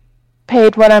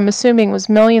paid what I'm assuming was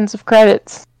millions of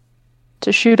credits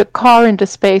to shoot a car into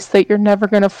space that you're never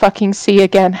gonna fucking see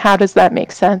again. How does that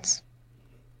make sense?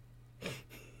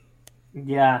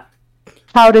 Yeah.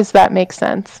 How does that make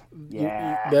sense?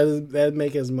 Yeah. That'd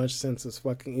make as much sense as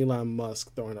fucking Elon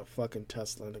Musk throwing a fucking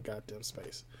Tesla into goddamn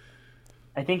space.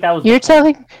 I think that was...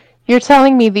 You're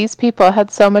telling me these people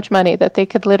had so much money that they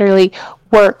could literally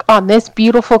work on this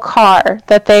beautiful car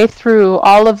that they threw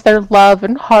all of their love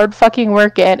and hard fucking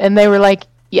work in, and they were like,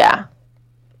 yeah,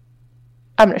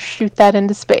 I'm gonna shoot that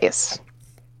into space.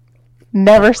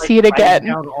 Never see it again.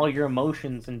 Down all your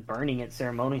emotions and burning it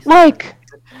ceremoniously. Like,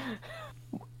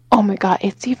 oh my god,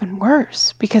 it's even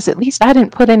worse, because at least I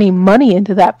didn't put any money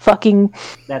into that fucking...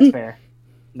 That's fair.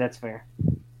 That's fair.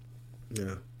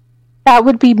 Yeah. That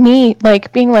would be me,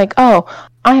 like, being like, oh,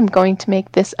 I'm going to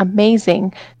make this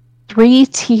amazing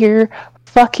 3-tier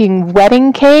fucking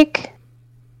wedding cake,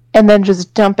 and then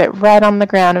just dump it right on the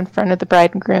ground in front of the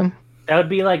bride and groom. That would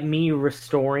be like me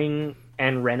restoring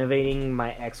and renovating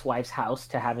my ex-wife's house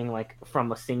to having, like,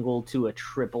 from a single to a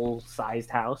triple-sized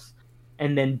house,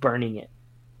 and then burning it.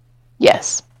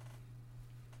 Yes.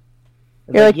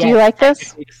 You're like, do you like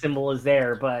this? The symbol is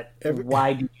there, but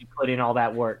why did you put in all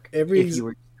that work if you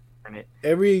were...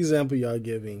 Every example y'all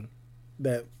giving,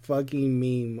 that fucking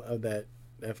meme of that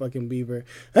fucking beaver.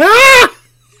 Ah!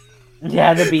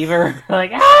 Yeah, the beaver.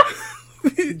 Like, ah!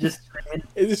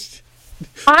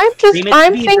 I'm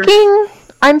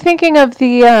thinking of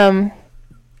the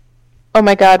oh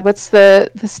my god, what's the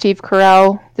Steve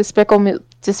Carell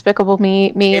Despicable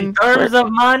Me meme? In terms of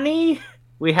money,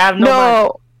 we have no money.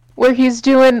 where he's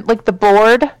doing like the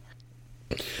board,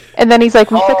 and then he's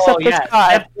like, "We fix up this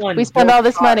car. We spend all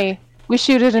this money. We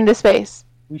shoot it into space.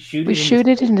 We shoot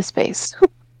it into space."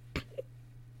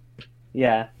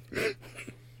 Yeah,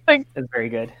 Like, that's very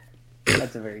good.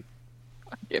 That's a very.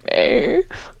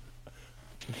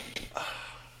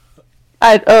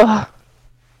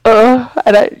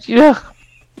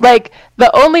 Like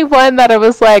the only one that I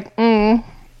was like, I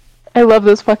love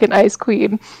this fucking Ice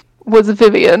Queen was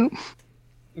Vivian.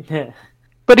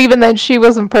 But even then, she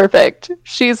wasn't perfect.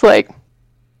 She's like,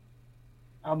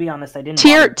 I'll be honest, I didn't.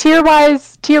 Tier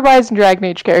wise, and Dragon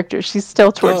Age characters, she's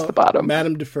still towards the bottom.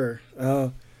 Madame Defer.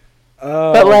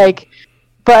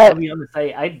 But I'll be honest,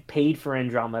 I paid for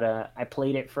Andromeda. I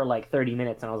played it for like 30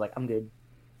 minutes, and I was like, I'm good.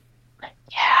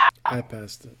 Yeah, I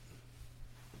passed it.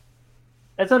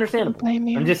 That's understandable.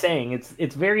 I'm just saying,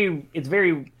 it's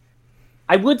very.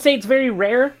 I would say it's very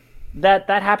rare that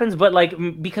happens, but like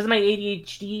because of my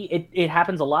ADHD, it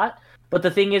happens a lot. But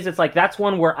the thing is, it's like that's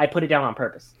one where I put it down on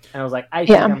purpose, and I was like, I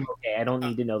think I'm okay. I don't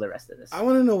need to know the rest of this. I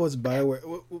want to know what's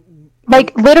BioWare.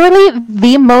 Like literally,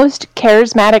 the most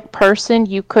charismatic person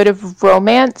you could have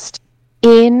romanced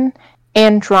in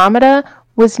Andromeda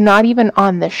was not even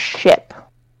on the ship.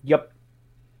 Yep.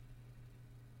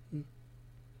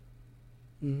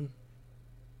 Mm-hmm.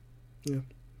 Yeah.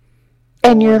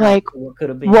 And you're like,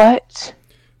 what?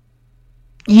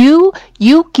 You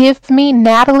give me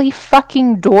Natalie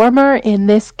fucking Dormer in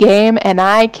this game and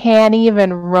I can't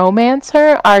even romance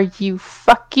her? Are you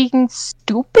fucking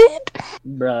stupid?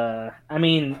 Bruh. I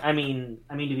mean,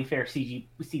 to be fair, CD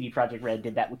Projekt Red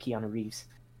did that with Keanu Reeves.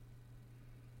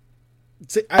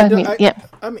 See,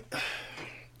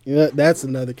 that's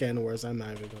another can of worms I'm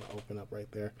not even going to open up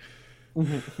right there.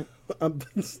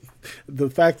 The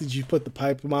fact that you put the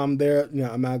pipe bomb there,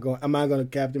 I'm not going to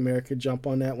Captain America jump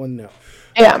on that one. No.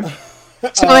 Yeah.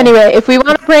 So anyway, if we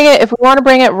want to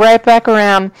bring it right back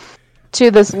around to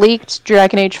this leaked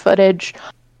Dragon Age footage,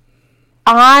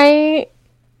 I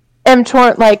am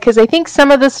torn, because I think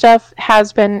some of the stuff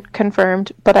has been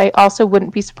confirmed, but I also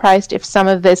wouldn't be surprised if some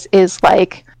of this is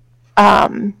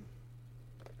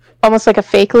almost like a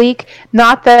fake leak.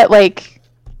 Not that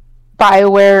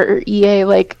BioWare or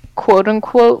EA quote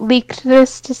unquote leaked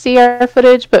this to see our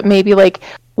footage, but maybe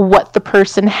what the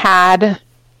person had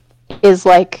is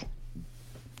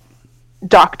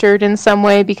doctored in some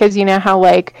way, because you know how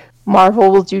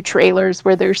Marvel will do trailers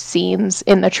where there's scenes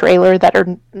in the trailer that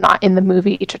are not in the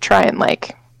movie to try and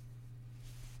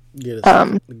get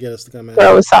us to come in,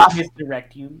 throw us off,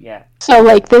 misdirect you. Yeah.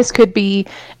 So this could be.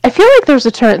 I feel like there's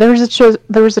a term. There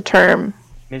was a term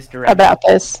misdirect about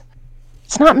this.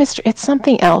 It's not it's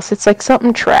something else. It's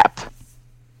something trap.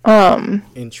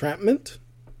 Entrapment?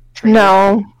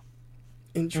 No.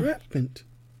 Entrapment.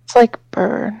 It's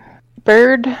bird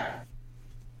trap.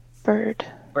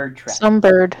 Some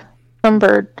bird.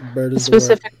 Bird is a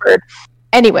specific bird.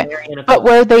 Anyway, but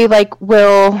where they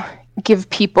will give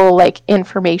people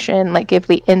information, give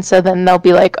the INSA, then they'll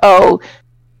be oh,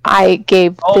 I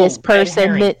gave this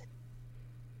person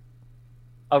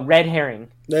a red herring.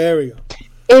 There we go.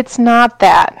 It's not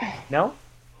that. No?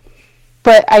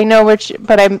 But I know what you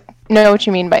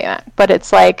mean by that. But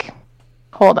it's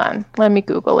hold on, let me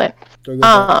Google it.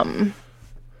 I'm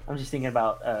just thinking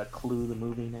about Clue the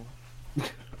movie now.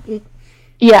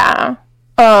 Yeah.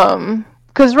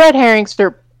 Because red herrings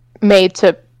are made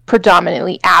to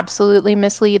predominantly absolutely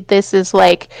mislead. This is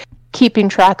keeping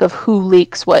track of who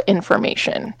leaks what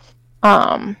information.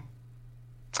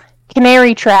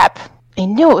 Canary trap. I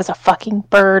knew it was a fucking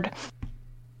bird.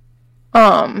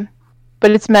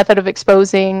 But its method of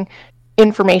exposing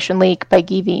information leak by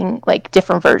giving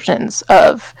different versions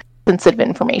of sensitive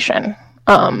information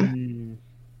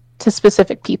to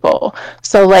specific people.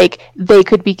 So they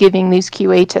could be giving these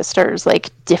QA testers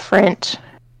different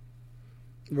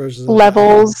versions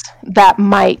levels that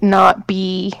might not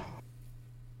be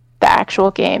the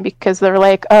actual game, because they're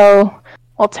oh,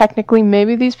 well, technically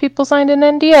maybe these people signed an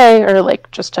NDA, or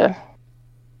just to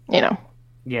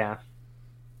Yeah.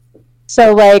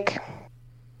 So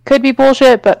could be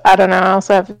bullshit, but I don't know. I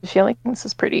also have a feeling this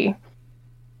is pretty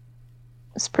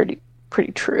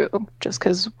true, just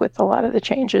because with a lot of the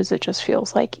changes, it just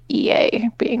feels like EA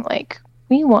being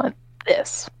we want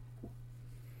this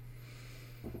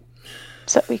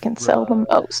so we can sell the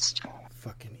most.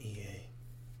 Fucking EA.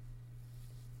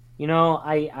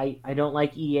 I don't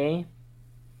like EA,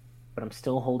 but I'm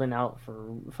still holding out for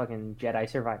fucking Jedi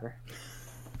Survivor.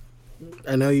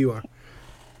 I know you are.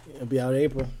 It'll be out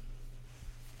April.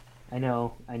 I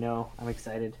know. I'm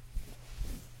excited.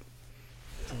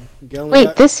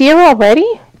 Wait, this year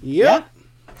already? Yeah.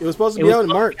 It was supposed to be out in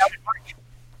March.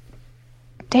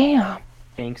 damn.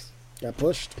 Thanks. Got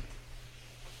pushed.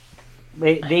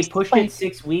 They pushed it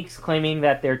 6 weeks, claiming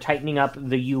that they're tightening up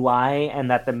the UI and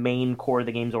that the main core of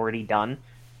the game's already done,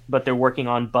 but they're working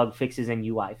on bug fixes and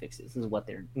UI fixes. Is what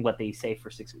they say for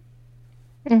 6 weeks.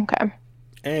 Okay.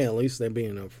 Hey, at least they're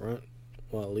being upfront.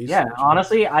 Well, at least. Yeah,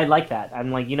 honestly, I like that.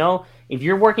 I'm like, if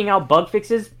you're working out bug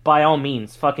fixes, by all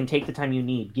means, fucking take the time you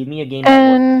need. Give me a game.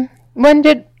 And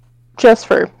just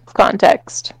for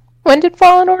context, when did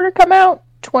Fallen Order come out?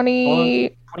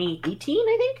 2018,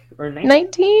 I think, or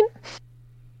 19?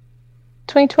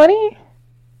 2020?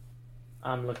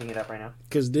 I'm looking it up right now.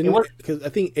 Because I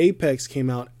think Apex came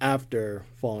out after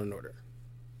Fallen Order.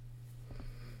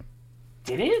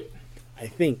 Did it? I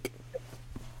think.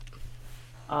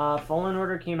 Fallen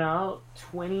Order came out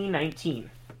 2019.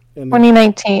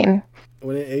 2019.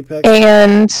 When Apex?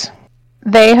 And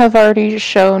they have already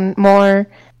shown more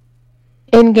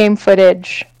in-game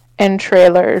footage and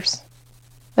trailers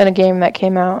than a game that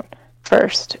came out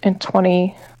first in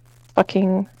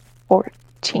 2014.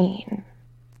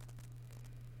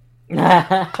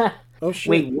 Oh shit!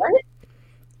 Wait, what?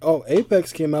 Oh,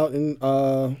 Apex came out in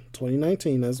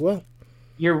 2019 as well.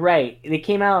 You're right. It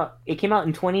came out in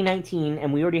 2019,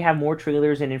 and we already have more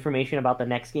trailers and information about the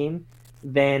next game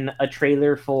than a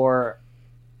trailer for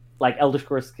like Elder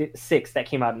Scrolls 6 that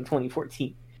came out in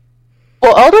 2014.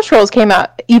 Well, Elder Scrolls came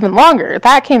out even longer.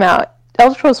 That came out.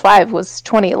 Elder Scrolls 5 was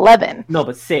 2011. No,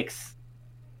 but 6.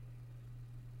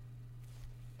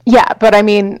 Yeah, but I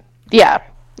mean, yeah.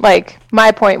 Like,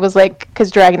 my point was, like,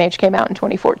 because Dragon Age came out in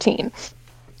 2014.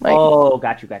 Like, oh,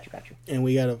 got you. And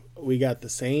we got the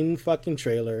same fucking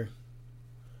trailer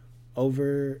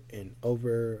over and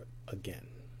over again.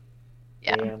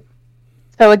 yeah. Damn.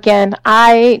 So again,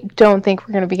 I don't think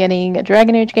we're going to be getting a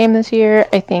Dragon Age game this year.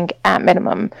 I think at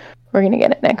minimum we're going to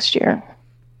get it next year.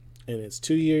 And it's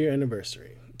 2-year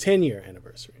anniversary. 10-year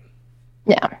anniversary.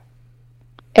 Yeah.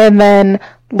 And then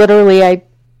literally I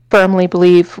firmly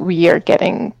believe we are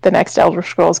getting the next Elder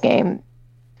Scrolls game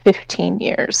 15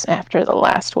 years after the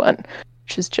last one,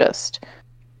 which is just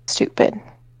stupid.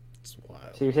 It's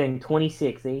wild. So you're saying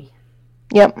 26, eh?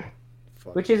 Yep.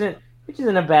 Fuck. Which isn't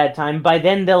a bad time. By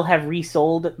then they'll have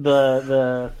resold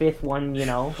the fifth one,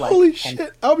 like Holy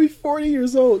shit! I'll be 40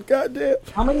 years old. Goddamn.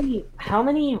 How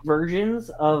many versions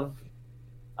of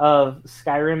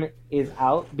Skyrim is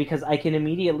out? Because I can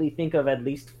immediately think of at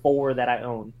least 4 that I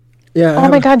own. Yeah. Oh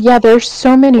my god, yeah, there's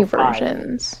so many 5.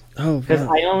 versions. Oh, Because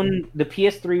wow. I own the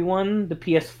PS3 one, the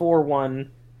PS4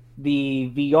 one,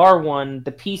 the VR one,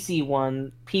 the PC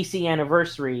one, PC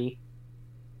Anniversary.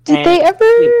 Did they ever?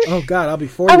 Oh god, I'll be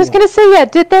 40. I was gonna say, yeah.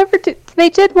 Did they ever? They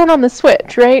did one on the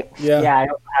Switch, right? Yeah. Yeah, I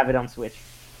don't have it on Switch.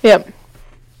 Yep.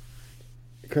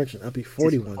 Correction, I'll be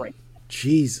 41.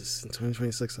 Jesus, in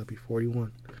 2026 I'll be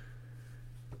 41.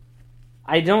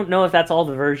 I don't know if that's all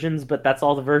the versions, but that's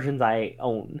all the versions I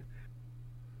own.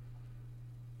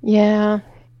 Yeah.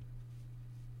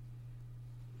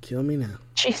 Kill me now.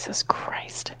 Jesus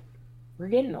Christ. We're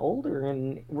getting older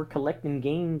and we're collecting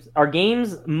games. Our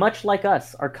games, much like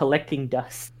us, are collecting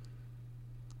dust.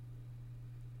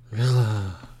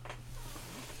 Rilla.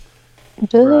 I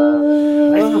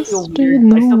still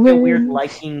feel weird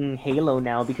liking Halo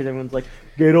now because everyone's like,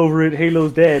 "Get over it,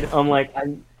 Halo's dead." I'm like,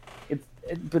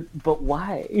 but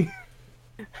why?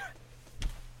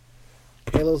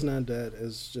 Halo's not dead.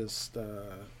 It's just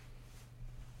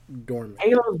dormant.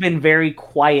 Halo's been very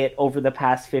quiet over the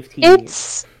past 15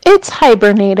 years. It's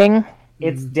hibernating.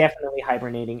 It's definitely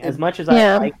hibernating. As much as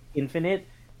Yeah. I like Infinite,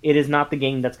 it is not the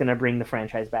game that's going to bring the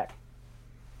franchise back.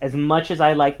 As much as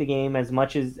I like the game, as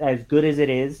good as it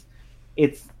is,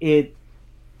 it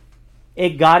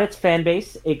got its fan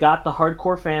base. It got the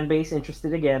hardcore fan base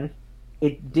interested again.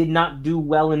 It did not do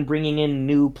well in bringing in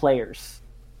new players.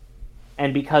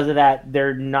 And because of that,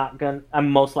 I'm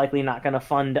most likely not going to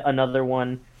fund another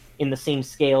one in the same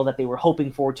scale that they were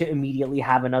hoping for to immediately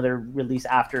have another release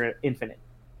after Infinite.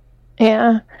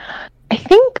 Yeah. I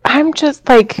think I'm just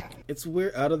like, It's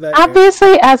weird out of that.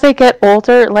 obviously as I get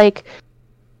older, like,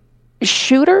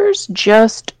 shooters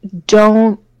just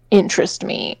don't interest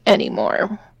me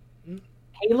anymore.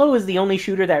 Halo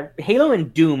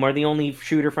and Doom are the only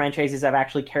shooter franchises I've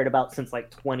actually cared about since like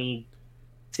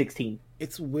 2016.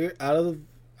 It's weird out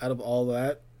of all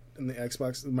that in the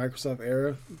Xbox, the Microsoft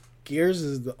era. Gears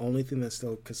is the only thing that's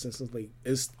still consistently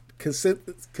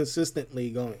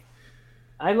going.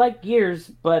 I like Gears,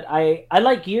 but I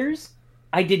like Gears.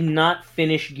 I did not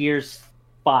finish Gears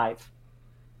 5.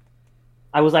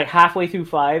 I was like halfway through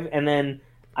 5, and then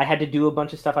I had to do a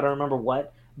bunch of stuff. I don't remember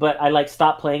what, but I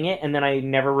stopped playing it, and then I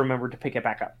never remembered to pick it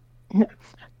back up.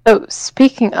 So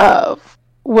speaking of,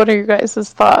 what are your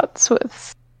guys' thoughts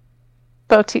with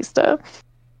Bautista.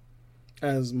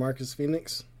 As Marcus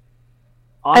Phoenix.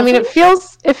 Honestly, I mean, it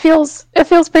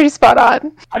feels pretty spot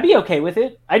on. I'd be okay with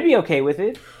it.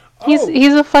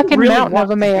 He's a fucking really mountain of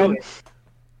a man.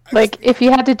 Like, if he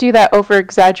had to do that over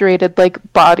exaggerated like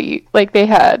body like they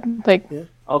had, like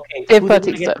okay, Dave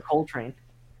Bautista. Coltrane.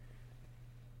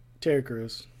 Terry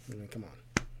Crews. I mean, come on.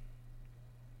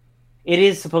 It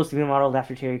is supposed to be modeled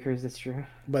after Terry Crews. That's true.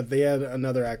 But they had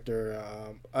another actor.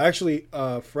 Actually,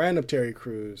 a friend of Terry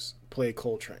Crews played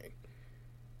Coltrane.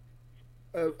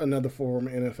 Another former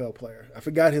NFL player. I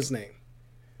forgot his name.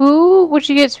 Who would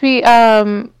you get to be?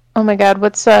 Oh my God,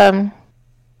 what's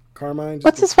Carmine.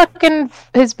 What's his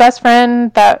best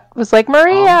friend that was like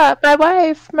Maria, my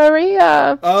wife,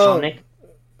 Maria. Oh,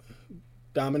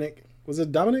 Dominic. Was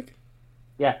it Dominic?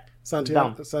 Yeah.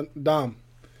 Dom.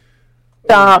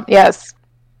 Dom. Yes.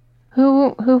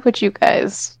 Who would you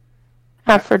guys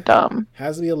have for Dom?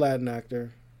 Has to be a Latin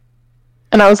actor.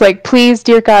 And I was like, please,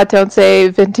 dear God, don't say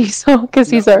Vin Diesel, because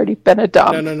he's already been a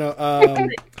Dom. No.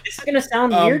 This is gonna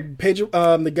sound weird.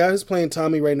 The guy who's playing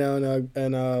Tommy right now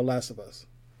in Last of Us.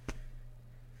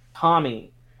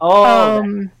 Tommy.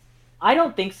 Oh, I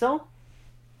don't think so.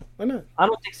 Why not? I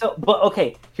don't think so. But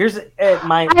okay, here's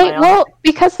my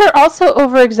because they're also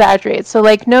over exaggerated. So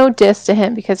like, no diss to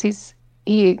him because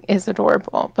he is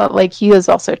adorable, but like he is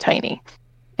also tiny.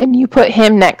 And you put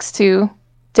him next to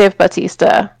Dave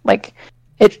Bautista, like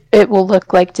it will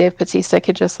look like Dave Bautista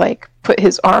could just like put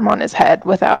his arm on his head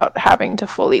without having to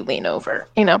fully lean over,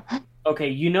 you know? Okay,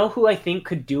 you know who I think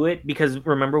could do it? Because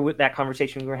remember with that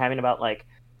conversation we were having about like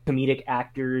comedic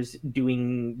actors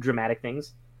doing dramatic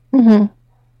things? Mm-hmm.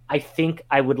 I think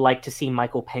I would like to see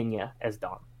Michael Pena as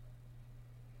Dom.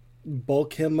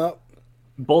 Bulk him up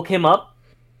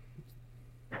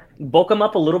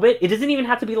a little bit. It doesn't even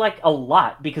have to be like a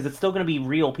lot because it's still going to be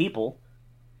real people.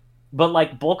 But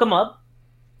like bulk him up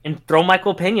and throw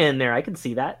Michael Pena in there. I can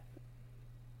see that.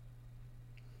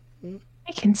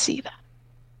 I can see that.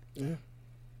 Yeah.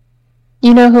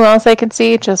 You know who else I can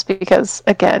see? Just because,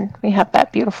 again, we have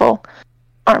that beautiful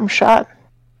arm shot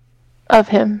of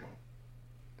him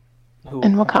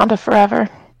in Wakanda Forever.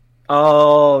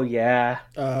 Oh, yeah.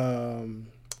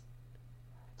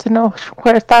 Tenoch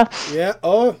Huerta. Yeah.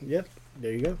 Oh, yeah.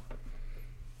 There you go.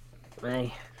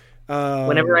 Hey.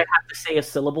 Whenever I have to say a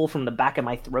syllable from the back of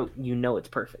my throat, you know it's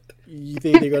perfect. You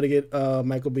think they're going to get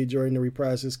Michael B. Jordan to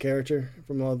reprise his character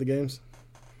from all the games?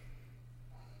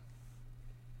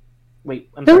 Wait,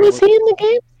 who was he in the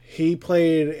game? He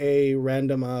played a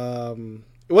random.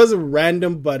 It wasn't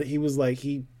random, but he was like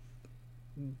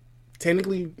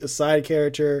technically a side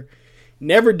character.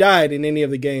 Never died in any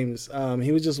of the games.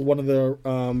 He was just one of the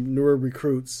newer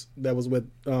recruits that was with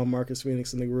Marcus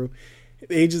Phoenix in the group.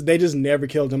 They just never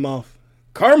killed him off.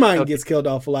 Carmine gets killed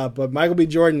off a lot, but Michael B.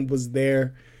 Jordan was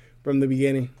there from the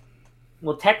beginning.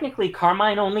 Well, technically,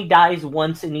 Carmine only dies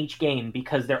once in each game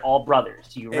because they're all brothers.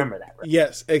 Do you remember that, right?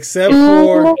 Yes, except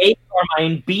for A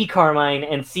Carmine, B Carmine,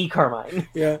 and C Carmine.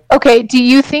 Yeah. Okay, do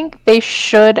you think they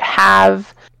should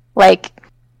have, like,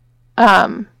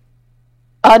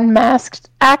 unmasked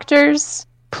actors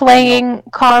playing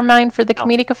Carmine for the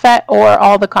comedic effect, or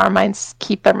all the Carmines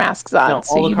keep their masks on? No,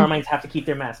 all the Carmines have to keep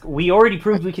their mask. We already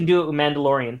proved we can do it with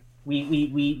Mandalorian.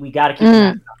 We got to keep the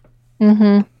mask on.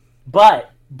 Mm-hmm.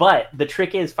 But the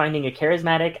trick is finding a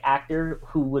charismatic actor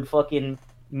who would fucking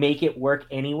make it work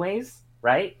anyways,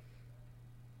 right?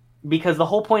 Because the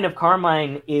whole point of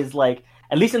Carmine is like,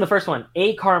 at least in the first one,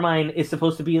 A Carmine is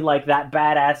supposed to be like that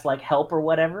badass like help or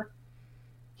whatever.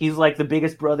 He's like the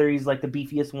biggest brother, he's like the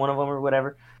beefiest one of them or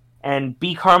whatever. And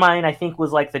B Carmine, I think,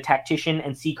 was like the tactician,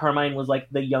 and C Carmine was like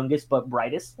the youngest but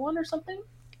brightest one or something.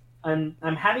 I'm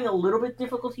having a little bit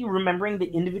difficulty remembering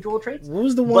the individual traits. What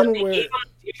was the one where gave them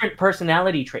different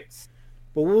personality traits?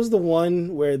 But what was the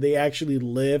one where they actually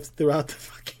lived throughout the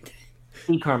fucking game?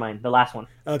 C Carmine, the last one.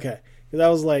 Okay, because I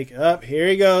was like, "Up, here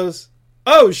he goes!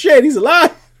 Oh shit, he's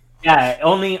alive!" Yeah,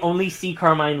 only C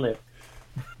Carmine lived.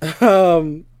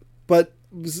 But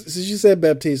since you said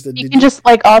Baptista, you can just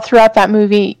like all throughout that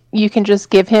movie, you can just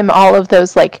give him all of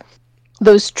those like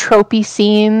those tropey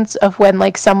scenes of when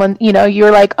like someone, you know,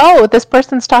 you're like, oh, this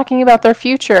person's talking about their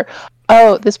future.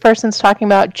 Oh, this person's talking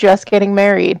about just getting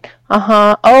married.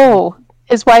 Oh,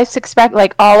 his wife's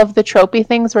like all of the tropey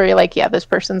things where you're like, yeah, this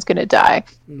person's gonna die.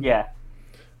 Yeah.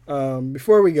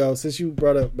 Before we go, since you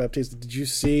brought up Baptista, did you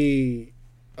see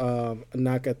a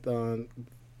knock at the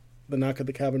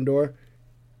cabin door?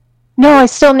 No, I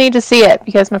still need to see it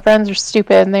because my friends are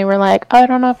stupid and they were like, I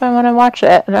don't know if I want to watch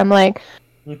it, and I'm like,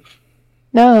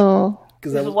 no,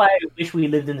 Because This is why I wish we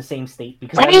lived in the same state,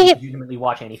 because I Right? would legitimately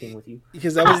watch anything with you.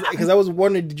 because I was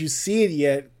wondering, did you see it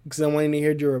yet? Because I wanted to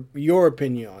hear your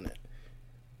opinion on it.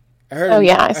 I heard. Oh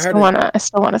yeah, I heard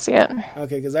still wanna see it.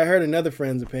 Okay, because I heard another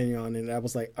friend's opinion on it, and I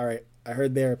was like, all right, I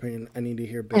heard their opinion. I need to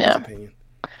hear Ben's Yeah. opinion.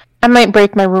 I might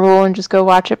break my rule and just go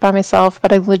watch it by myself,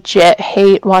 but I legit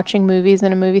hate watching movies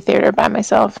in a movie theater by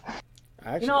myself.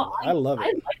 Actually, I love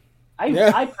it.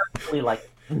 I personally like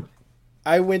it.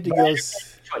 I went to But I go. understand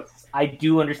it's a choice. I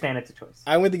do understand it's a choice.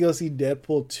 I went to go see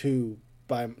Deadpool 2.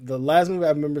 The last movie I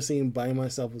remember seeing by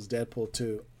myself was Deadpool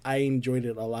 2. I enjoyed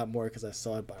it a lot more because I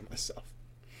saw it by myself.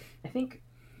 I think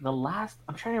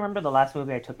I'm trying to remember the last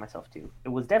movie I took myself to. It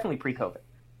was definitely pre-COVID.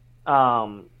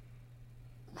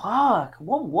 Fuck,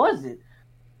 what was it?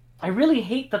 I really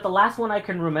hate that the last one I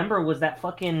can remember was that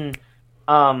fucking,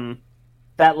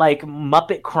 that like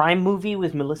Muppet crime movie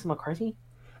with Melissa McCarthy.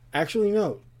 Actually,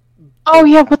 no. Oh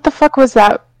yeah, what the fuck was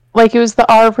that? Like it was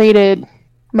the R-rated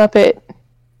Muppet.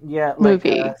 Yeah, like,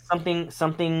 Movie.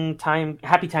 something time,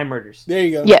 Happy Time Murders. There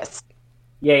you go. Yes.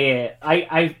 Yeah.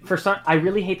 I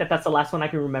really hate that that's the last one I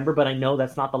can remember, but I know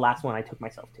that's not the last one I took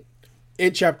myself to.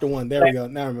 It Chapter 1. There we go.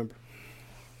 Now I remember.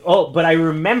 Oh, but I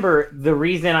remember the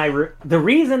reason I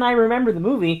remember the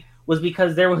movie was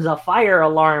because there was a fire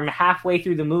alarm halfway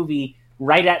through the movie,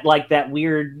 right at like that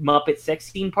weird Muppet sex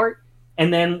scene part.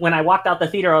 And then when I walked out the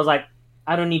theater, I was like,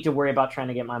 I don't need to worry about trying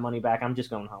to get my money back. I'm just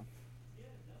going home.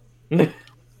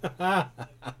 I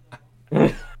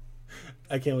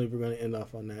can't believe we're going to end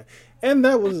off on that. And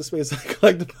that was the Space I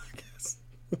Collected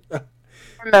podcast.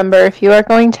 Remember, if you are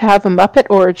going to have a Muppet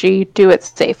orgy, do it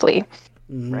safely.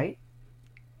 Mhm. Right?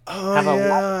 Oh, Have a yeah.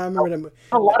 lot- I remember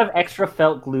A lot of extra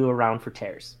felt glue around for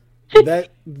tears. that.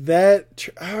 Now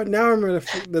I remember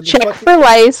the Check fucking, for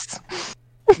lice.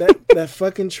 that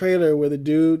fucking trailer where the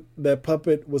dude, that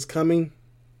puppet, was coming.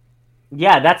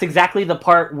 Yeah, that's exactly the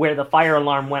part where the fire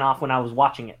alarm went off when I was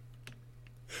watching it.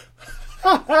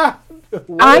 I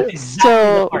Exactly the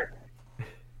still part.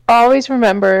 always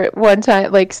remember one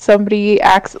time, like somebody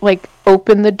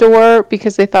opened the door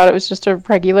because they thought it was just a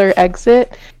regular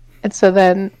exit, and so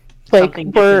then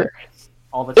Something we're different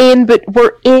all the time. but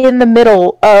we're in the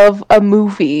middle of a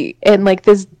movie, and like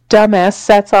this dumbass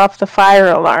sets off the fire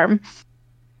alarm.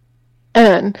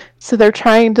 And so they're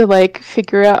trying to like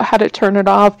figure out how to turn it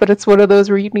off, but it's one of those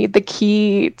where you need the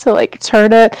key to like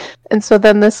turn it. And so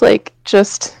then this like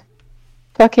just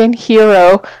fucking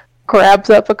hero grabs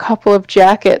up a couple of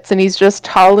jackets, and he's just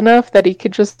tall enough that he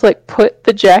could just like put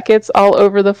the jackets all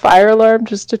over the fire alarm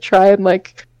just to try and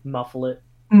like Muffle it.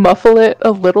 muffle it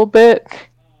a little bit.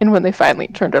 And when they finally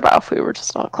turned it off, we were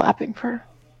just all clapping for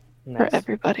Nice.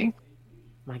 everybody.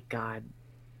 My God.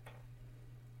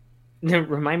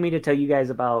 Remind me to tell you guys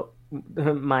about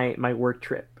my work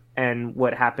trip and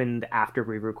what happened after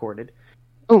we recorded.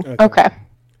 Ooh, okay.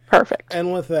 Perfect.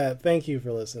 And with that, thank you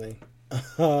for listening.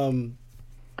 Never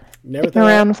Sticking thought.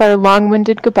 around with our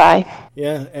long-winded goodbye.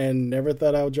 Yeah, and never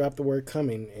thought I would drop the word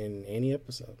 "coming" in any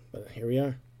episode, but here we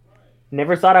are.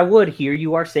 Never thought I would. Here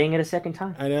you are saying it a second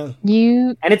time. I know.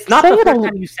 You And it's not say the it first a-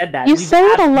 time you said that. you We've say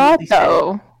it a lot absolutely said it.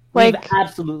 though. We've Like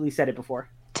absolutely said it before.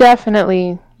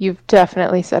 you've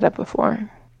definitely said it before.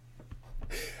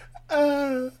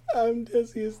 I'm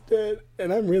Desi is dead,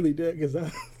 and I'm really dead because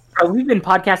I'm. Bro, we've been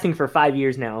podcasting for 5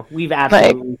 years now. We've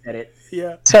absolutely said it.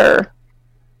 Yeah, Sir.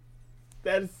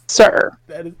 that's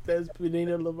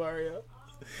Benita Lavaria.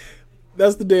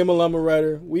 That's the Dame Alama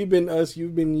writer. We've been us.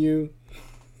 You've been you.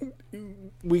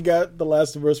 We got the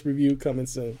Last of Us review coming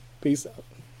soon. Peace out.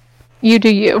 You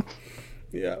do you.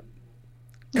 Yeah.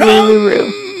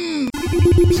 Lulu.